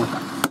as well,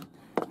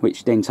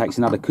 which then takes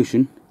another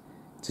cushion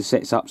to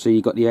set up, so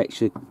you've got the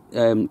extra,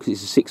 because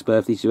it's a 6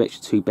 berth, these are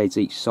extra 2 beds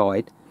each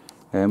side.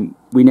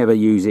 We never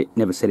use it,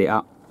 never set it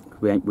up,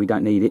 we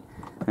don't need it,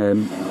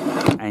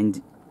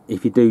 and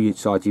if you do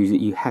decide to use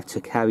it, you have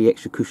to carry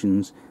extra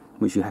cushions,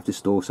 which you have to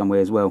store somewhere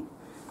as well,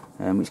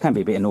 which can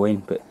be a bit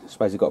annoying, but I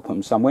suppose you've got to put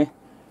them somewhere.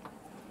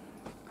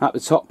 Up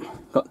the top,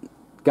 got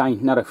again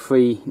another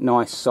 3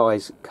 nice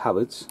size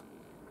cupboards,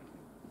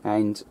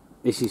 and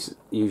this is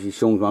usually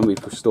Sean's one. We're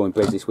storing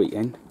bread this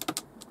weekend,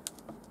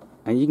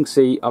 and you can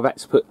see I've had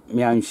to put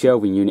my own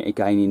shelving unit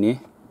again in there,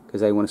 because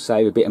they want to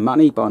save a bit of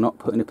money by not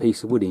putting a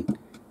piece of wood in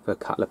for a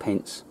couple of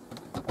pence.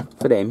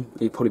 For them,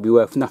 it'd probably be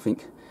worth nothing.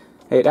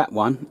 Hey, that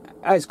one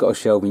has got a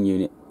shelving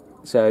unit,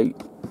 so you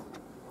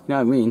know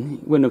what I mean,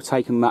 it wouldn't have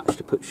taken much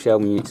to put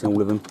shelving units in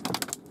all of them.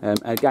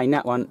 Again,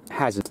 that one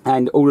hasn't,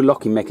 and all the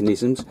locking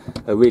mechanisms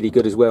are really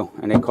good as well,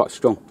 and they're quite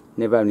strong.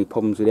 Never had any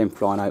problems with them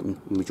flying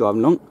open when we're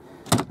driving along.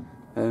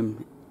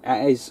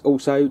 That is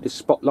also the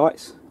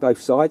spotlights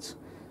both sides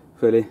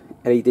for the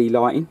LED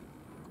lighting,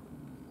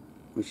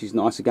 which is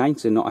nice again,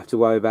 to not have to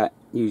worry about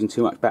using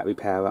too much battery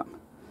power up.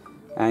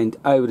 And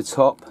over the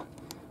top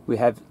we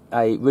have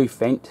a roof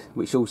vent,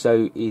 which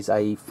also is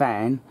a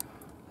fan,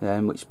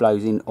 which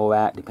blows in or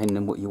out depending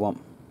on what you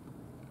want.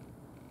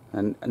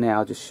 And now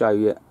I'll just show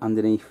you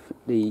underneath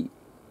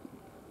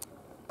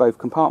both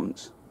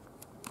compartments.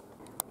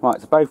 Right,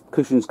 so both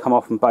cushions come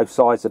off from both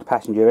sides of the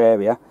passenger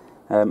area,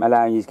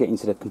 allowing you to get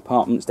into the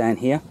compartments down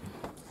here.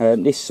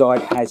 This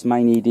side has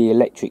mainly the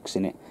electrics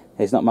in it.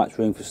 There's not much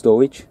room for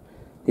storage.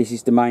 This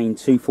is the main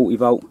 240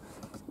 volt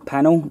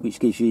panel, which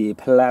gives you your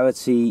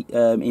polarity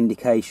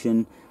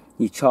indication,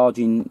 your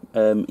charging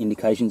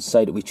indications,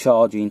 so that we're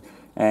charging,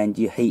 and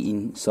your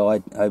heating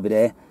side over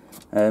there.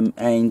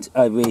 And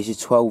over here is your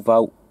 12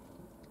 volt,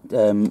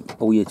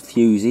 all your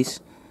fuses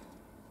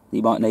that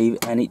you might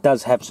need, and it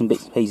does have some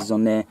bits and pieces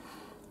on there,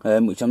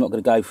 which I'm not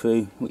going to go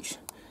through, which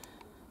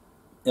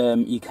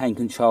you can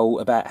control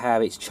about how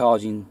it's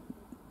charging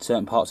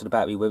certain parts of the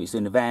battery, whether it's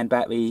doing the van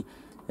battery,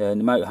 the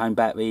motorhome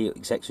battery,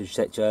 etc,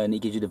 etc, and it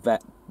gives you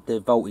the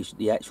voltage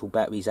the actual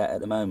battery's at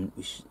the moment,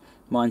 which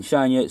mine's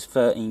showing you it's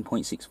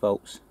 13.6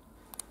 volts.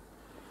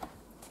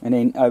 And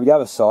then over the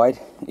other side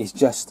is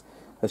just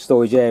a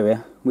storage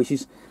area, which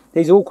is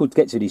These are awkward to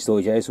get to these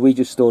storage areas, so we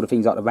just store the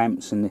things like the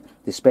ramps and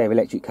the spare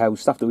electric cables,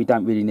 stuff that we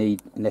don't really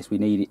need unless we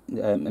need it,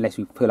 unless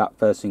we pull up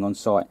first thing on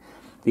site.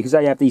 Because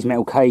they have these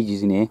metal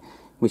cages in here,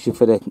 which are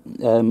for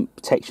the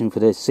protection for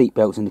the seat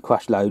belts and the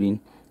crush loading,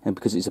 and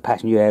because it's a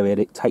passenger area,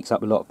 it takes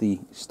up a lot of the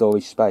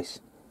storage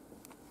space.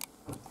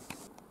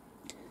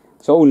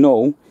 So all in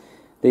all,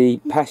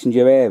 the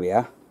passenger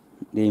area,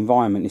 the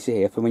environment is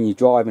here for when you're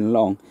driving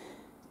along,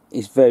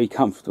 is very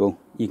comfortable.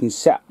 You can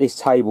set this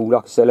table,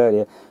 like I said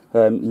earlier,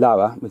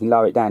 lower. We can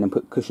lower it down and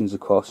put cushions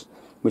across,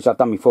 which I've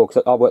done before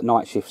because I work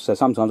night shifts, so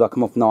sometimes I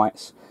come off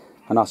nights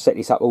and I set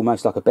this up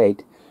almost like a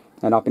bed,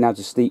 and I've been able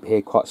to sleep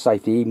here quite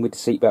safely, even with the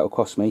seatbelt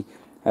across me,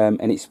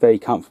 and it's very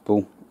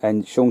comfortable.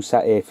 And Sean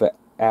sat here for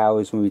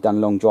hours when we've done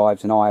long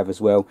drives, and I have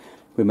as well,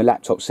 with my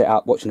laptop set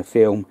up watching a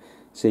film,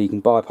 so you can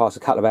bypass a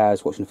couple of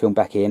hours watching a film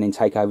back here and then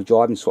take over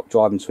driving, swap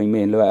driving between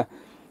me and Lua.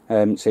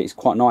 So it's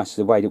quite nice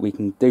the way that we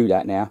can do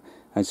that now,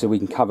 and so we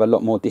can cover a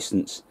lot more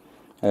distance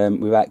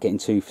without getting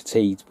too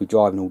fatigued with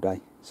driving all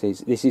day. So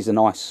this is a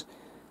nice,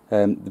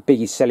 the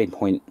biggest selling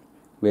point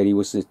really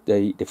was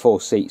the 4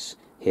 seats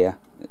here,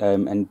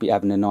 and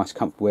having a nice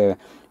comfortable area.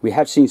 We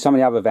have seen some of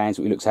the other vans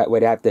that we looked at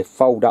where they have the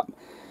fold up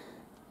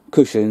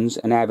cushions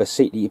and they have a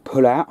seat that you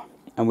pull out,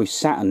 and we've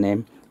sat on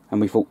them and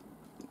we thought,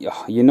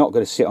 oh, you're not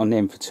going to sit on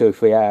them for 2 or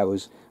 3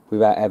 hours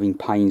without having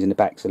pains in the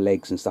backs of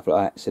legs and stuff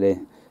like that.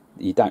 So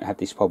you don't have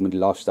this problem with the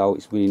lifestyle.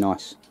 It's really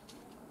nice.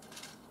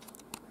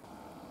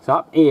 So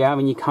up here,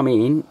 when you come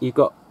in, you've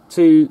got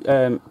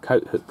 2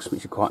 coat hooks,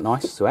 which are quite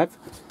nice to have,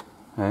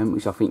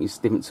 which I think is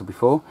different to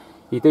before.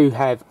 You do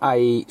have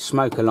a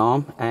smoke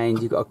alarm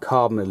and you've got a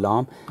carbon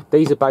alarm.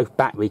 These are both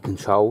battery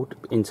controlled,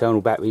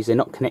 internal batteries. They're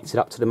not connected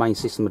up to the main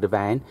system of the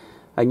van.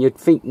 And you'd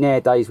think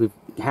nowadays with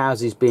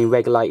houses being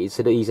regulated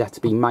so that these have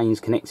to be mains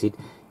connected,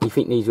 you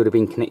think these would have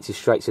been connected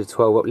straight to the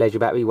 12-watt leisure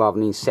battery rather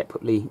than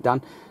separately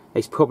done.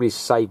 It's probably to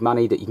save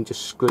money that you can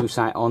just screw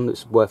something on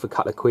that's worth a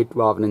couple of quid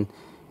rather than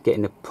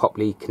getting the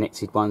properly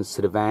connected ones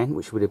to the van,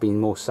 which would have been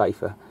more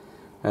safer.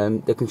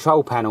 The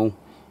control panel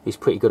is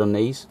pretty good on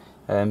these.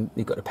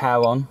 You've got the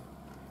power on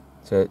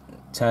to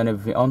turn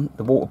everything on.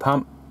 The water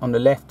pump on the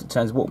left, it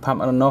turns the water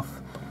pump on and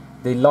off.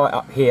 The light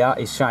up here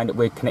is showing that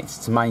we're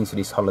connected to mains for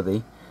this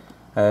holiday.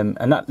 And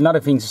another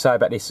thing to say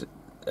about this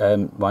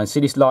one, see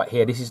this light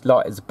here, this is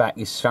light at the back,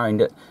 is showing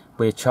that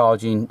we're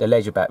charging the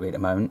leisure battery at the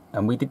moment,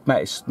 and we did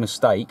make a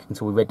mistake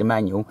until we read the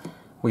manual.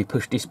 We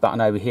pushed this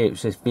button over here, it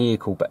says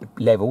vehicle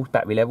levels,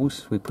 battery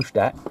levels. We pushed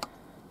that,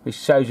 which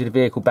shows you the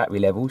vehicle battery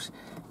levels,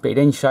 but it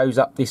then shows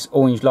up this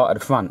orange light at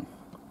the front.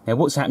 Now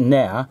what's happened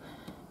now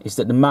is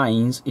that the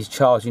mains is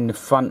charging the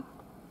front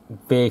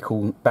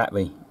vehicle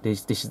battery.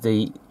 This is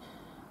the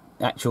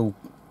actual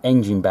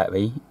engine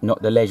battery,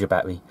 not the leisure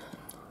battery,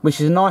 which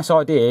is a nice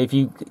idea if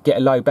you get a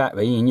low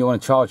battery and you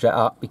want to charge that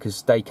up,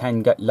 because they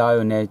can get low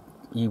and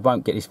you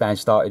won't get this van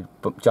started,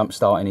 jump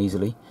starting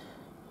easily.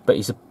 But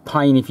it's a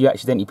pain if you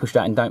accidentally push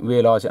that and don't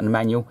realise it on the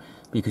manual,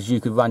 because you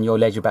could run your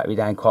leisure battery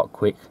down quite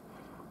quick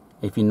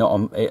if you're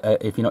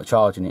not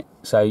charging it.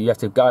 So you have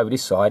to go over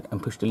this side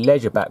and push the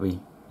leisure battery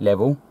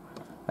level,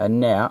 and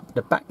now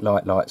the back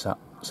light lights up.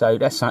 So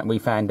that's something we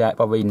found out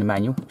by reading the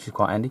manual, which is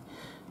quite handy.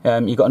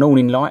 You've got an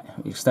awning light,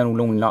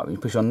 external awning light that you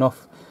push on and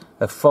off.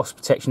 A frost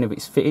protection if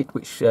it's fitted,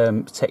 which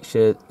protects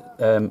your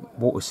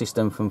water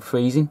system from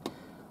freezing.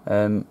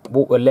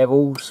 Water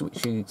levels,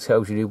 which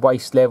tells you the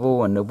waste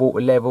level and the water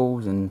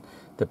levels and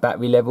the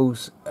battery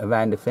levels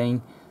around the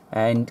thing.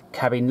 And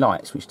cabin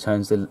lights, which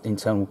turns the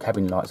internal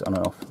cabin lights on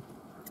and off.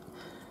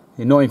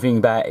 The annoying thing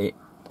about it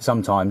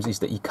sometimes is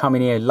that you come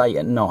in here late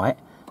at night,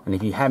 and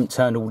if you haven't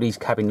turned all these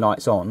cabin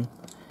lights on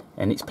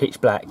and it's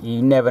pitch black,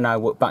 you never know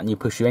what button you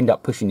push. You end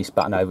up pushing this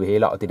button over here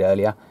like I did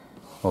earlier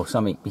or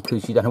something,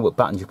 because you don't know what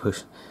buttons you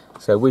push.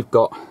 So we've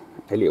got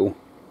a little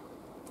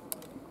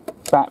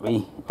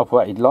battery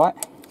operated light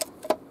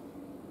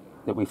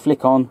that we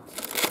flick on,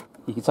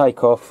 you can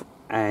take off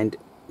and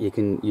you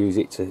can use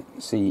it to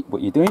see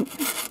what you're doing,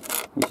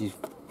 which is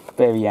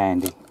very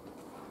handy.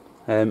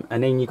 And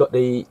then you've got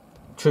the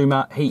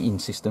Truma heating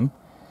system,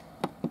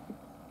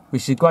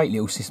 which is a great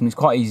little system. It's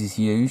quite easy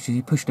to use.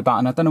 You push the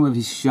button, I don't know whether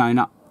this is showing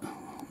up,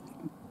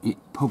 it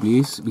probably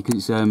is because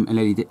it's an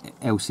LED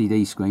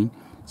LCD screen.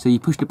 So you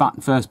push the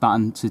first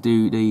button to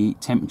do the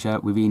temperature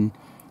within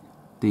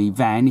the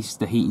van. This is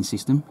the heating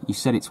system. You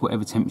set it to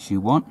whatever temperature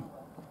you want,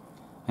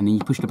 and then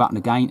you push the button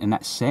again and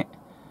that's set,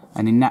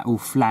 and then that will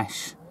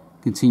flash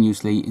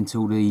continuously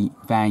until the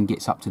van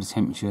gets up to the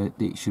temperature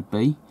that it should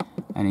be,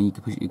 and then you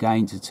can push it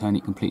again to turn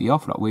it completely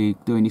off like we're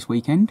doing this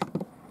weekend.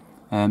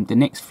 The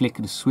next flick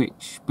of the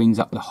switch brings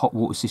up the hot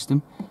water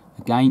system.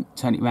 Again,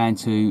 turn it around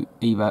to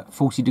either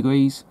 40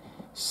 degrees,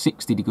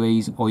 60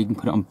 degrees, or you can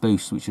put it on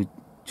boost, which would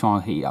try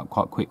and heat it up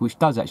quite quick, which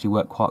does actually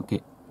work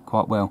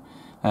quite well.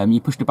 You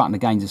push the button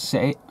again to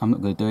set it. I'm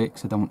not going to do it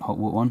because I don't want hot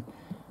water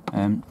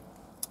on.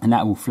 And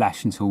that will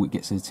flash until it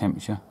gets to the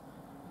temperature.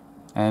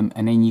 And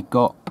then you've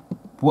got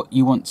what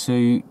you want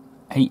to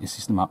heat the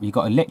system up. You've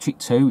got electric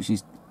 2, which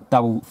is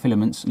double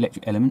filaments,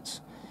 electric elements.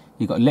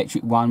 You've got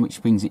electric 1,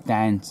 which brings it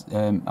down,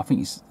 I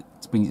think it's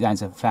to bring it down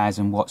to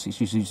 1000 watts. It's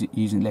just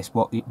using less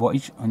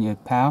wattage on your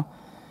power.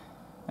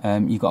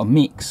 You've got a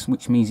mix,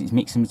 which means it's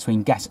mixing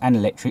between gas and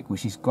electric,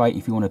 which is great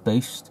if you want to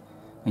boost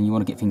and you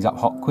want to get things up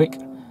hot quick.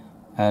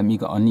 You've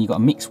got a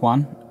mix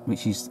one,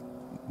 which is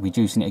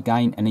reducing it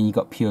again, and then you've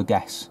got pure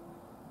gas.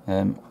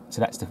 So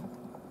that's the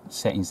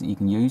settings that you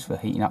can use for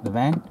heating up the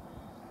van.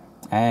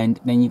 And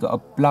then you've got a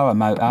blower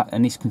motor,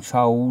 and this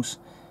controls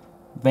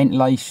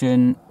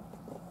ventilation.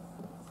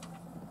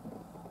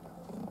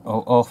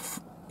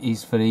 Off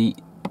is for the,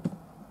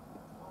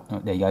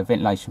 oh, there you go,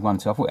 ventilation 1,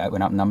 2, I thought that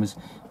went up numbers,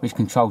 which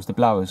controls the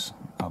blowers,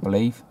 I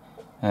believe,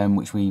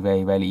 which we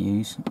very rarely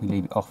use. We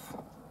leave it off.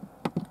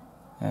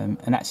 And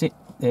that's it.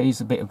 There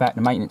is a bit about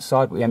the maintenance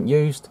side we haven't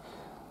used.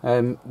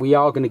 We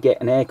are going to get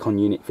an aircon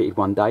unit fitted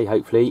one day,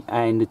 hopefully,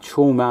 and the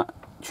trauma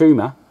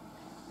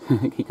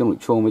keep calling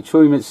it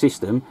trauma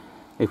system,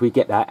 if we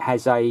get that,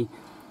 has a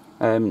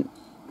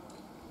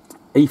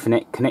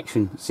Ethernet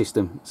connection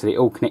system, so it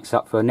all connects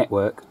up for a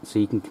network, so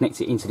you can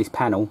connect it into this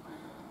panel,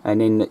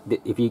 and then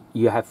if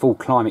you have full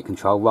climate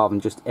control rather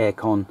than just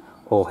aircon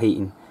or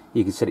heating,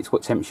 you can set it to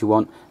what temperature you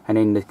want, and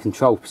then the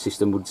control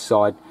system will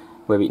decide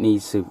whether it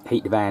needs to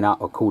heat the van up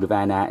or cool the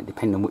van out,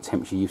 depending on what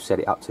temperature you've set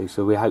it up to.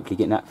 So we're hopefully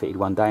getting that fitted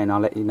one day, and I'll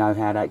let you know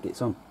how that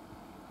gets on.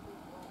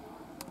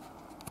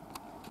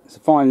 So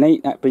finally,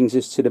 that brings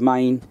us to the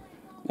main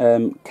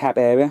cab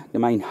area, the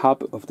main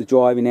hub of the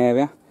driving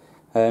area.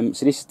 So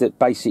this is the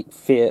basic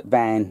Fiat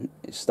van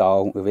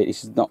style of it.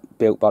 This is not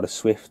built by the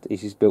Swift,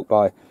 this is built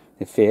by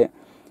the Fiat,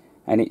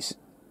 and it's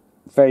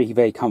very,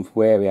 very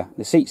comfortable area.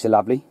 The seats are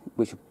lovely,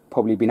 which have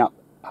probably been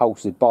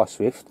upholstered by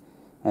Swift,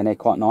 and they're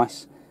quite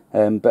nice.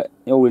 But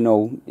all in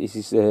all, this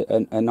is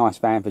a nice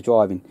van for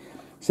driving.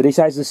 So this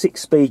has a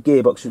 6-speed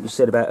gearbox, which was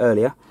said about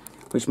earlier,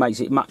 which makes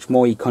it much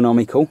more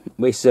economical.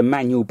 It's a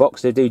manual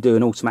box. They do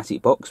an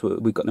automatic box.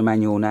 We've got the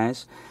manual now.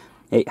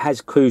 It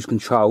has cruise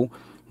control,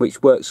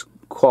 which works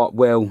quite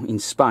well in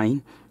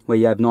Spain, where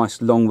you have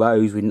nice long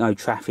roads with no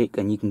traffic,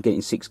 and you can get in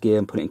 6th gear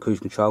and put it in cruise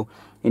control.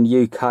 In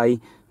the UK,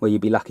 where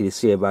you'd be lucky to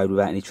see a road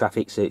without any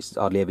traffic, so it's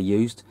hardly ever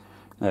used.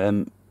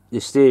 The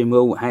steering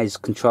wheel has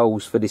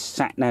controls for the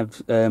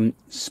sat-nav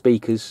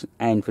speakers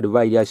and for the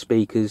radio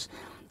speakers,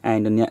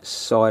 and on that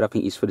side I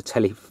think it's for the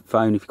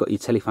telephone, if you've got your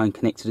telephone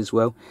connected as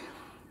well.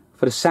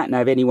 For the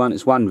sat-nav, anyone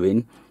that's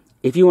wondering,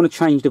 if you want to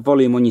change the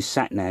volume on your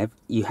sat-nav,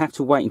 you have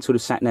to wait until the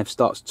sat-nav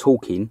starts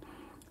talking,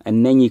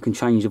 and then you can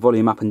change the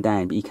volume up and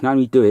down, but you can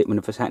only do it when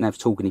the sat-nav's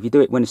talking. If you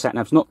do it when the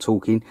sat-nav's not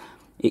talking,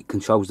 it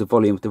controls the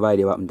volume of the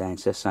radio up and down,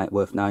 so that's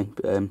worth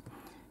knowing,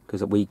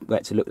 because we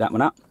had to look that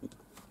one up.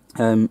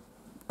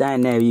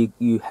 Down there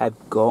you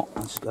have got,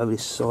 let's go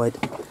this side,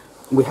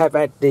 we have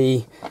had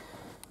the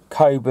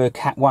Cobra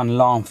Cat 1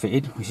 alarm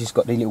fitted, which has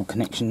got the little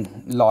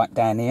connection light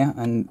down here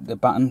and the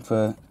button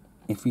for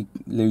if we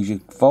lose your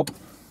fob.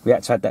 We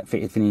had to have that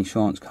fitted for the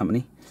insurance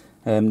company.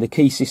 The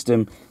key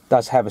system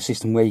does have a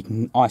system where you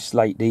can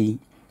isolate the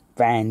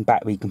van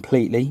battery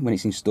completely when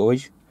it's in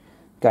storage.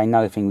 Again,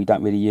 another thing we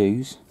don't really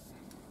use.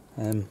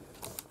 The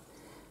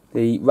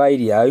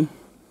radio,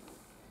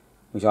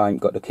 which I haven't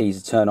got the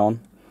keys to turn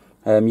on.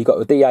 You've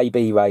got the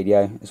DAB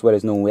radio as well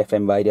as normal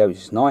FM radio, which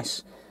is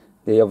nice.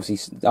 The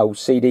obviously old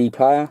CD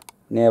player,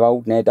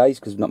 nowadays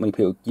because not many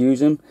people use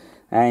them.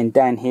 And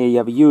down here you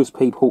have a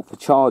USB port for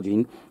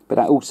charging, but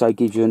that also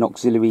gives you an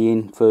auxiliary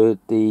in for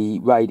the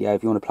radio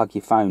if you want to plug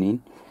your phone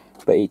in.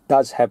 But it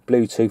does have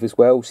Bluetooth as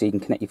well, so you can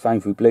connect your phone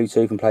through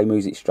Bluetooth and play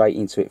music straight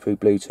into it through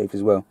Bluetooth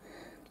as well.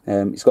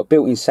 It's got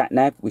built-in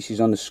sat-nav, which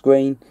is on the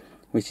screen,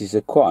 which is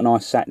quite a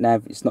nice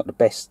sat-nav. It's not the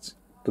best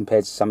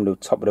compared to some of the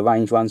top of the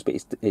range ones, but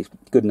it's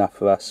good enough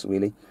for us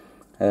really.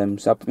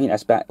 So I think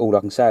that's about all I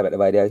can say about the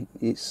radio.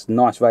 It's a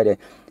nice radio.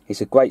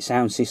 It's a great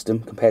sound system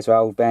compared to our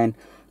old van.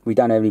 We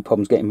don't have any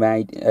problems getting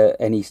made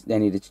any of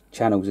the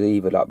channels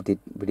either, like we did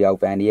with the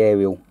old van. The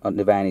aerial on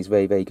the van is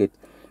very, very good.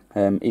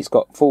 It's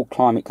got full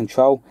climate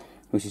control,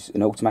 which is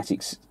an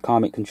automatic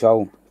climate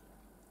control,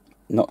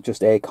 not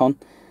just aircon.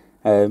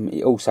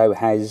 It also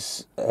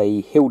has a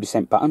hill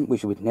descent button,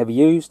 which we've never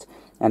used,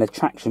 and a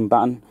traction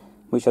button,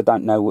 which I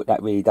don't know what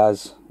that really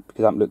does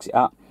because I haven't looked it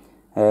up.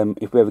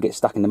 If we ever get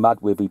stuck in the mud,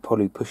 we'll be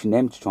probably pushing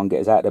them to try and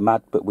get us out of the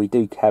mud, but we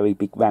do carry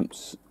big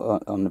ramps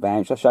on the van,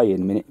 which I'll show you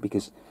in a minute,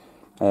 because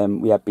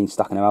we have been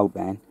stuck in our old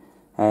van.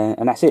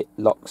 And that's it.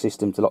 Lock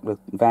system to lock the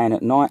van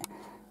at night.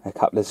 A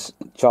couple of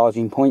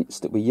charging points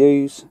that we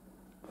use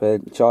for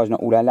charging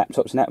all our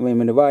laptops and that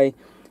room in the way.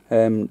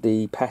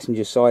 The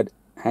passenger side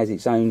has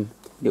its own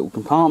little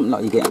compartment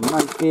like you get in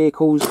most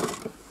vehicles.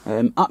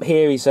 Up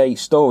here is a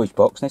storage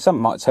box. Now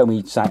someone might tell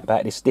me something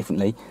about this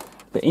differently,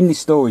 but in this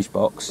storage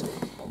box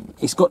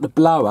it's got the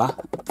blower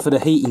for the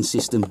heating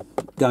system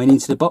going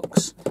into the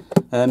box.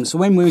 So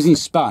when we was in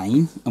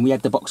Spain and we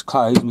had the box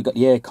closed and we got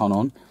the aircon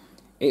on,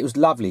 it was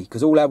lovely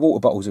because all our water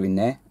bottles are in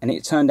there, and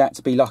it turned out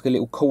to be like a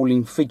little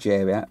cooling fridge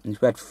area, and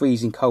we had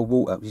freezing cold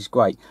water, which is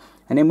great.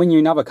 And then when you're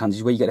in other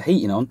countries where you get the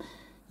heating on,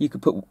 you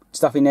could put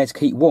stuff in there to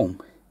keep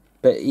warm.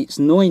 But it's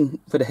annoying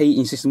for the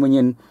heating system when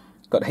you've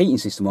got the heating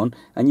system on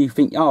and you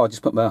think, oh, I'll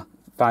just put my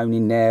phone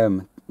in there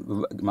and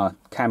my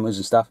cameras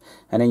and stuff,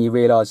 and then you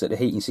realise that the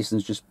heating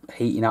system's just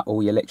heating up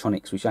all your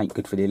electronics, which ain't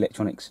good for the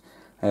electronics.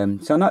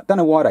 So I don't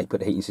know why they put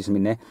the heating system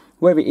in there.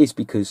 Whether it is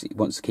because it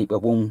wants to keep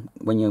it warm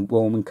when you're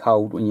warm and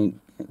cold when you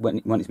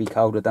want it to be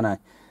cold, I don't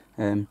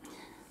know.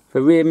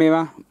 For rear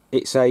mirror,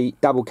 it's a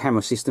double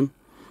camera system.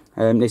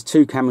 There's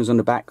 2 cameras on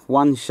the back.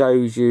 One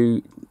shows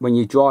you when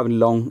you're driving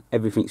along,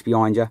 everything's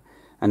behind you,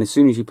 and as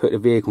soon as you put the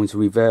vehicle into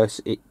reverse,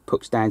 it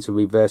puts down to a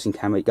reversing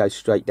camera. It goes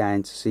straight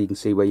down so you can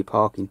see where you're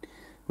parking,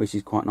 which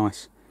is quite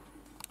nice.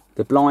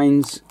 The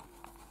blinds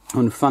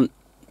on the front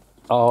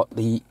are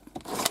the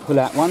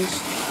pull-out ones,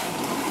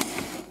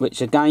 which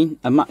again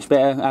are much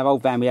better. Our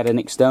old van, we had an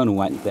external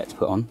one that to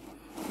put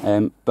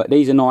on, but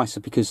these are nicer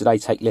because they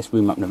take less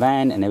room up in the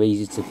van and they're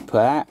easy to put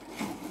out.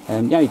 The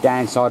only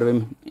downside of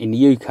them in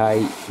the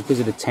UK, because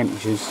of the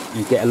temperatures,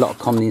 you get a lot of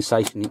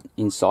condensation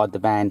inside the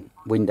van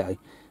window,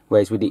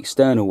 whereas with the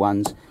external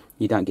ones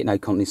you don't get no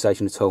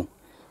condensation at all.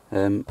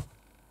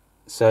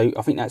 So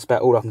I think that's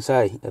about all I can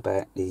say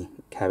about the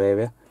cab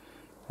area.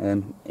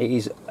 It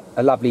is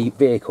a lovely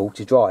vehicle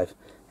to drive,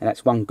 and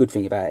that's one good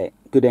thing about it.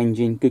 Good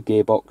engine, good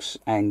gearbox,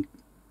 and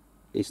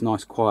it's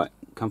nice, quiet,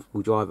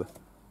 comfortable driver.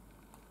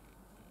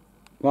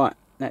 Right,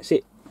 that's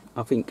it.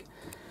 I think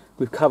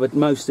we've covered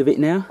most of it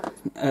now.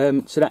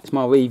 So that's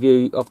my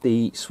review of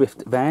the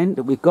Swift van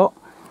that we've got.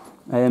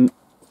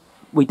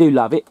 We do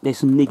love it. There's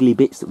some niggly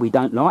bits that we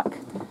don't like.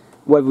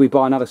 Whether we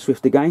buy another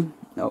Swift again,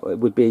 it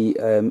would be,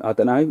 I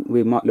don't know,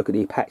 we might look at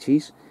the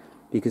Apaches,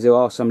 because there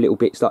are some little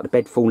bits like the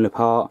bed falling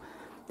apart,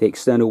 the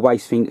external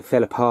waste thing that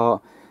fell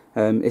apart.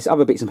 There's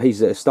other bits and pieces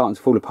that are starting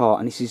to fall apart,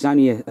 and this is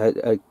only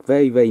a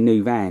very, very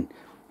new van.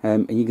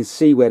 And you can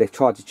see where they've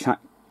tried to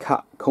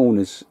cut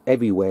corners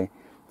everywhere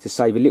to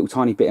save a little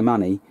tiny bit of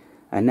money,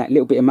 and that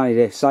little bit of money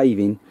they're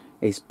saving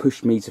has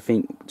pushed me to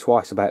think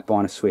twice about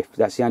buying a Swift.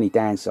 That's the only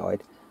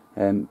downside.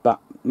 But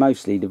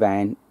mostly the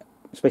van,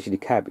 especially the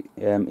cab,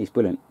 is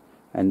brilliant,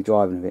 and the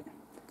driving of it.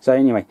 So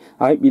anyway,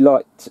 I hope you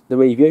liked the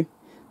review.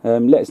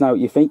 Let us know what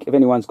you think. If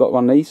anyone's got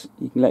one of these,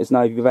 you can let us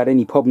know if you've had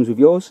any problems with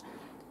yours,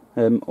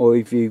 or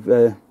if you've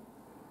done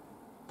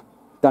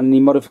any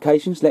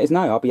modifications. Let us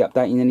know. I'll be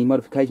updating any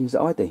modifications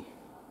that I do.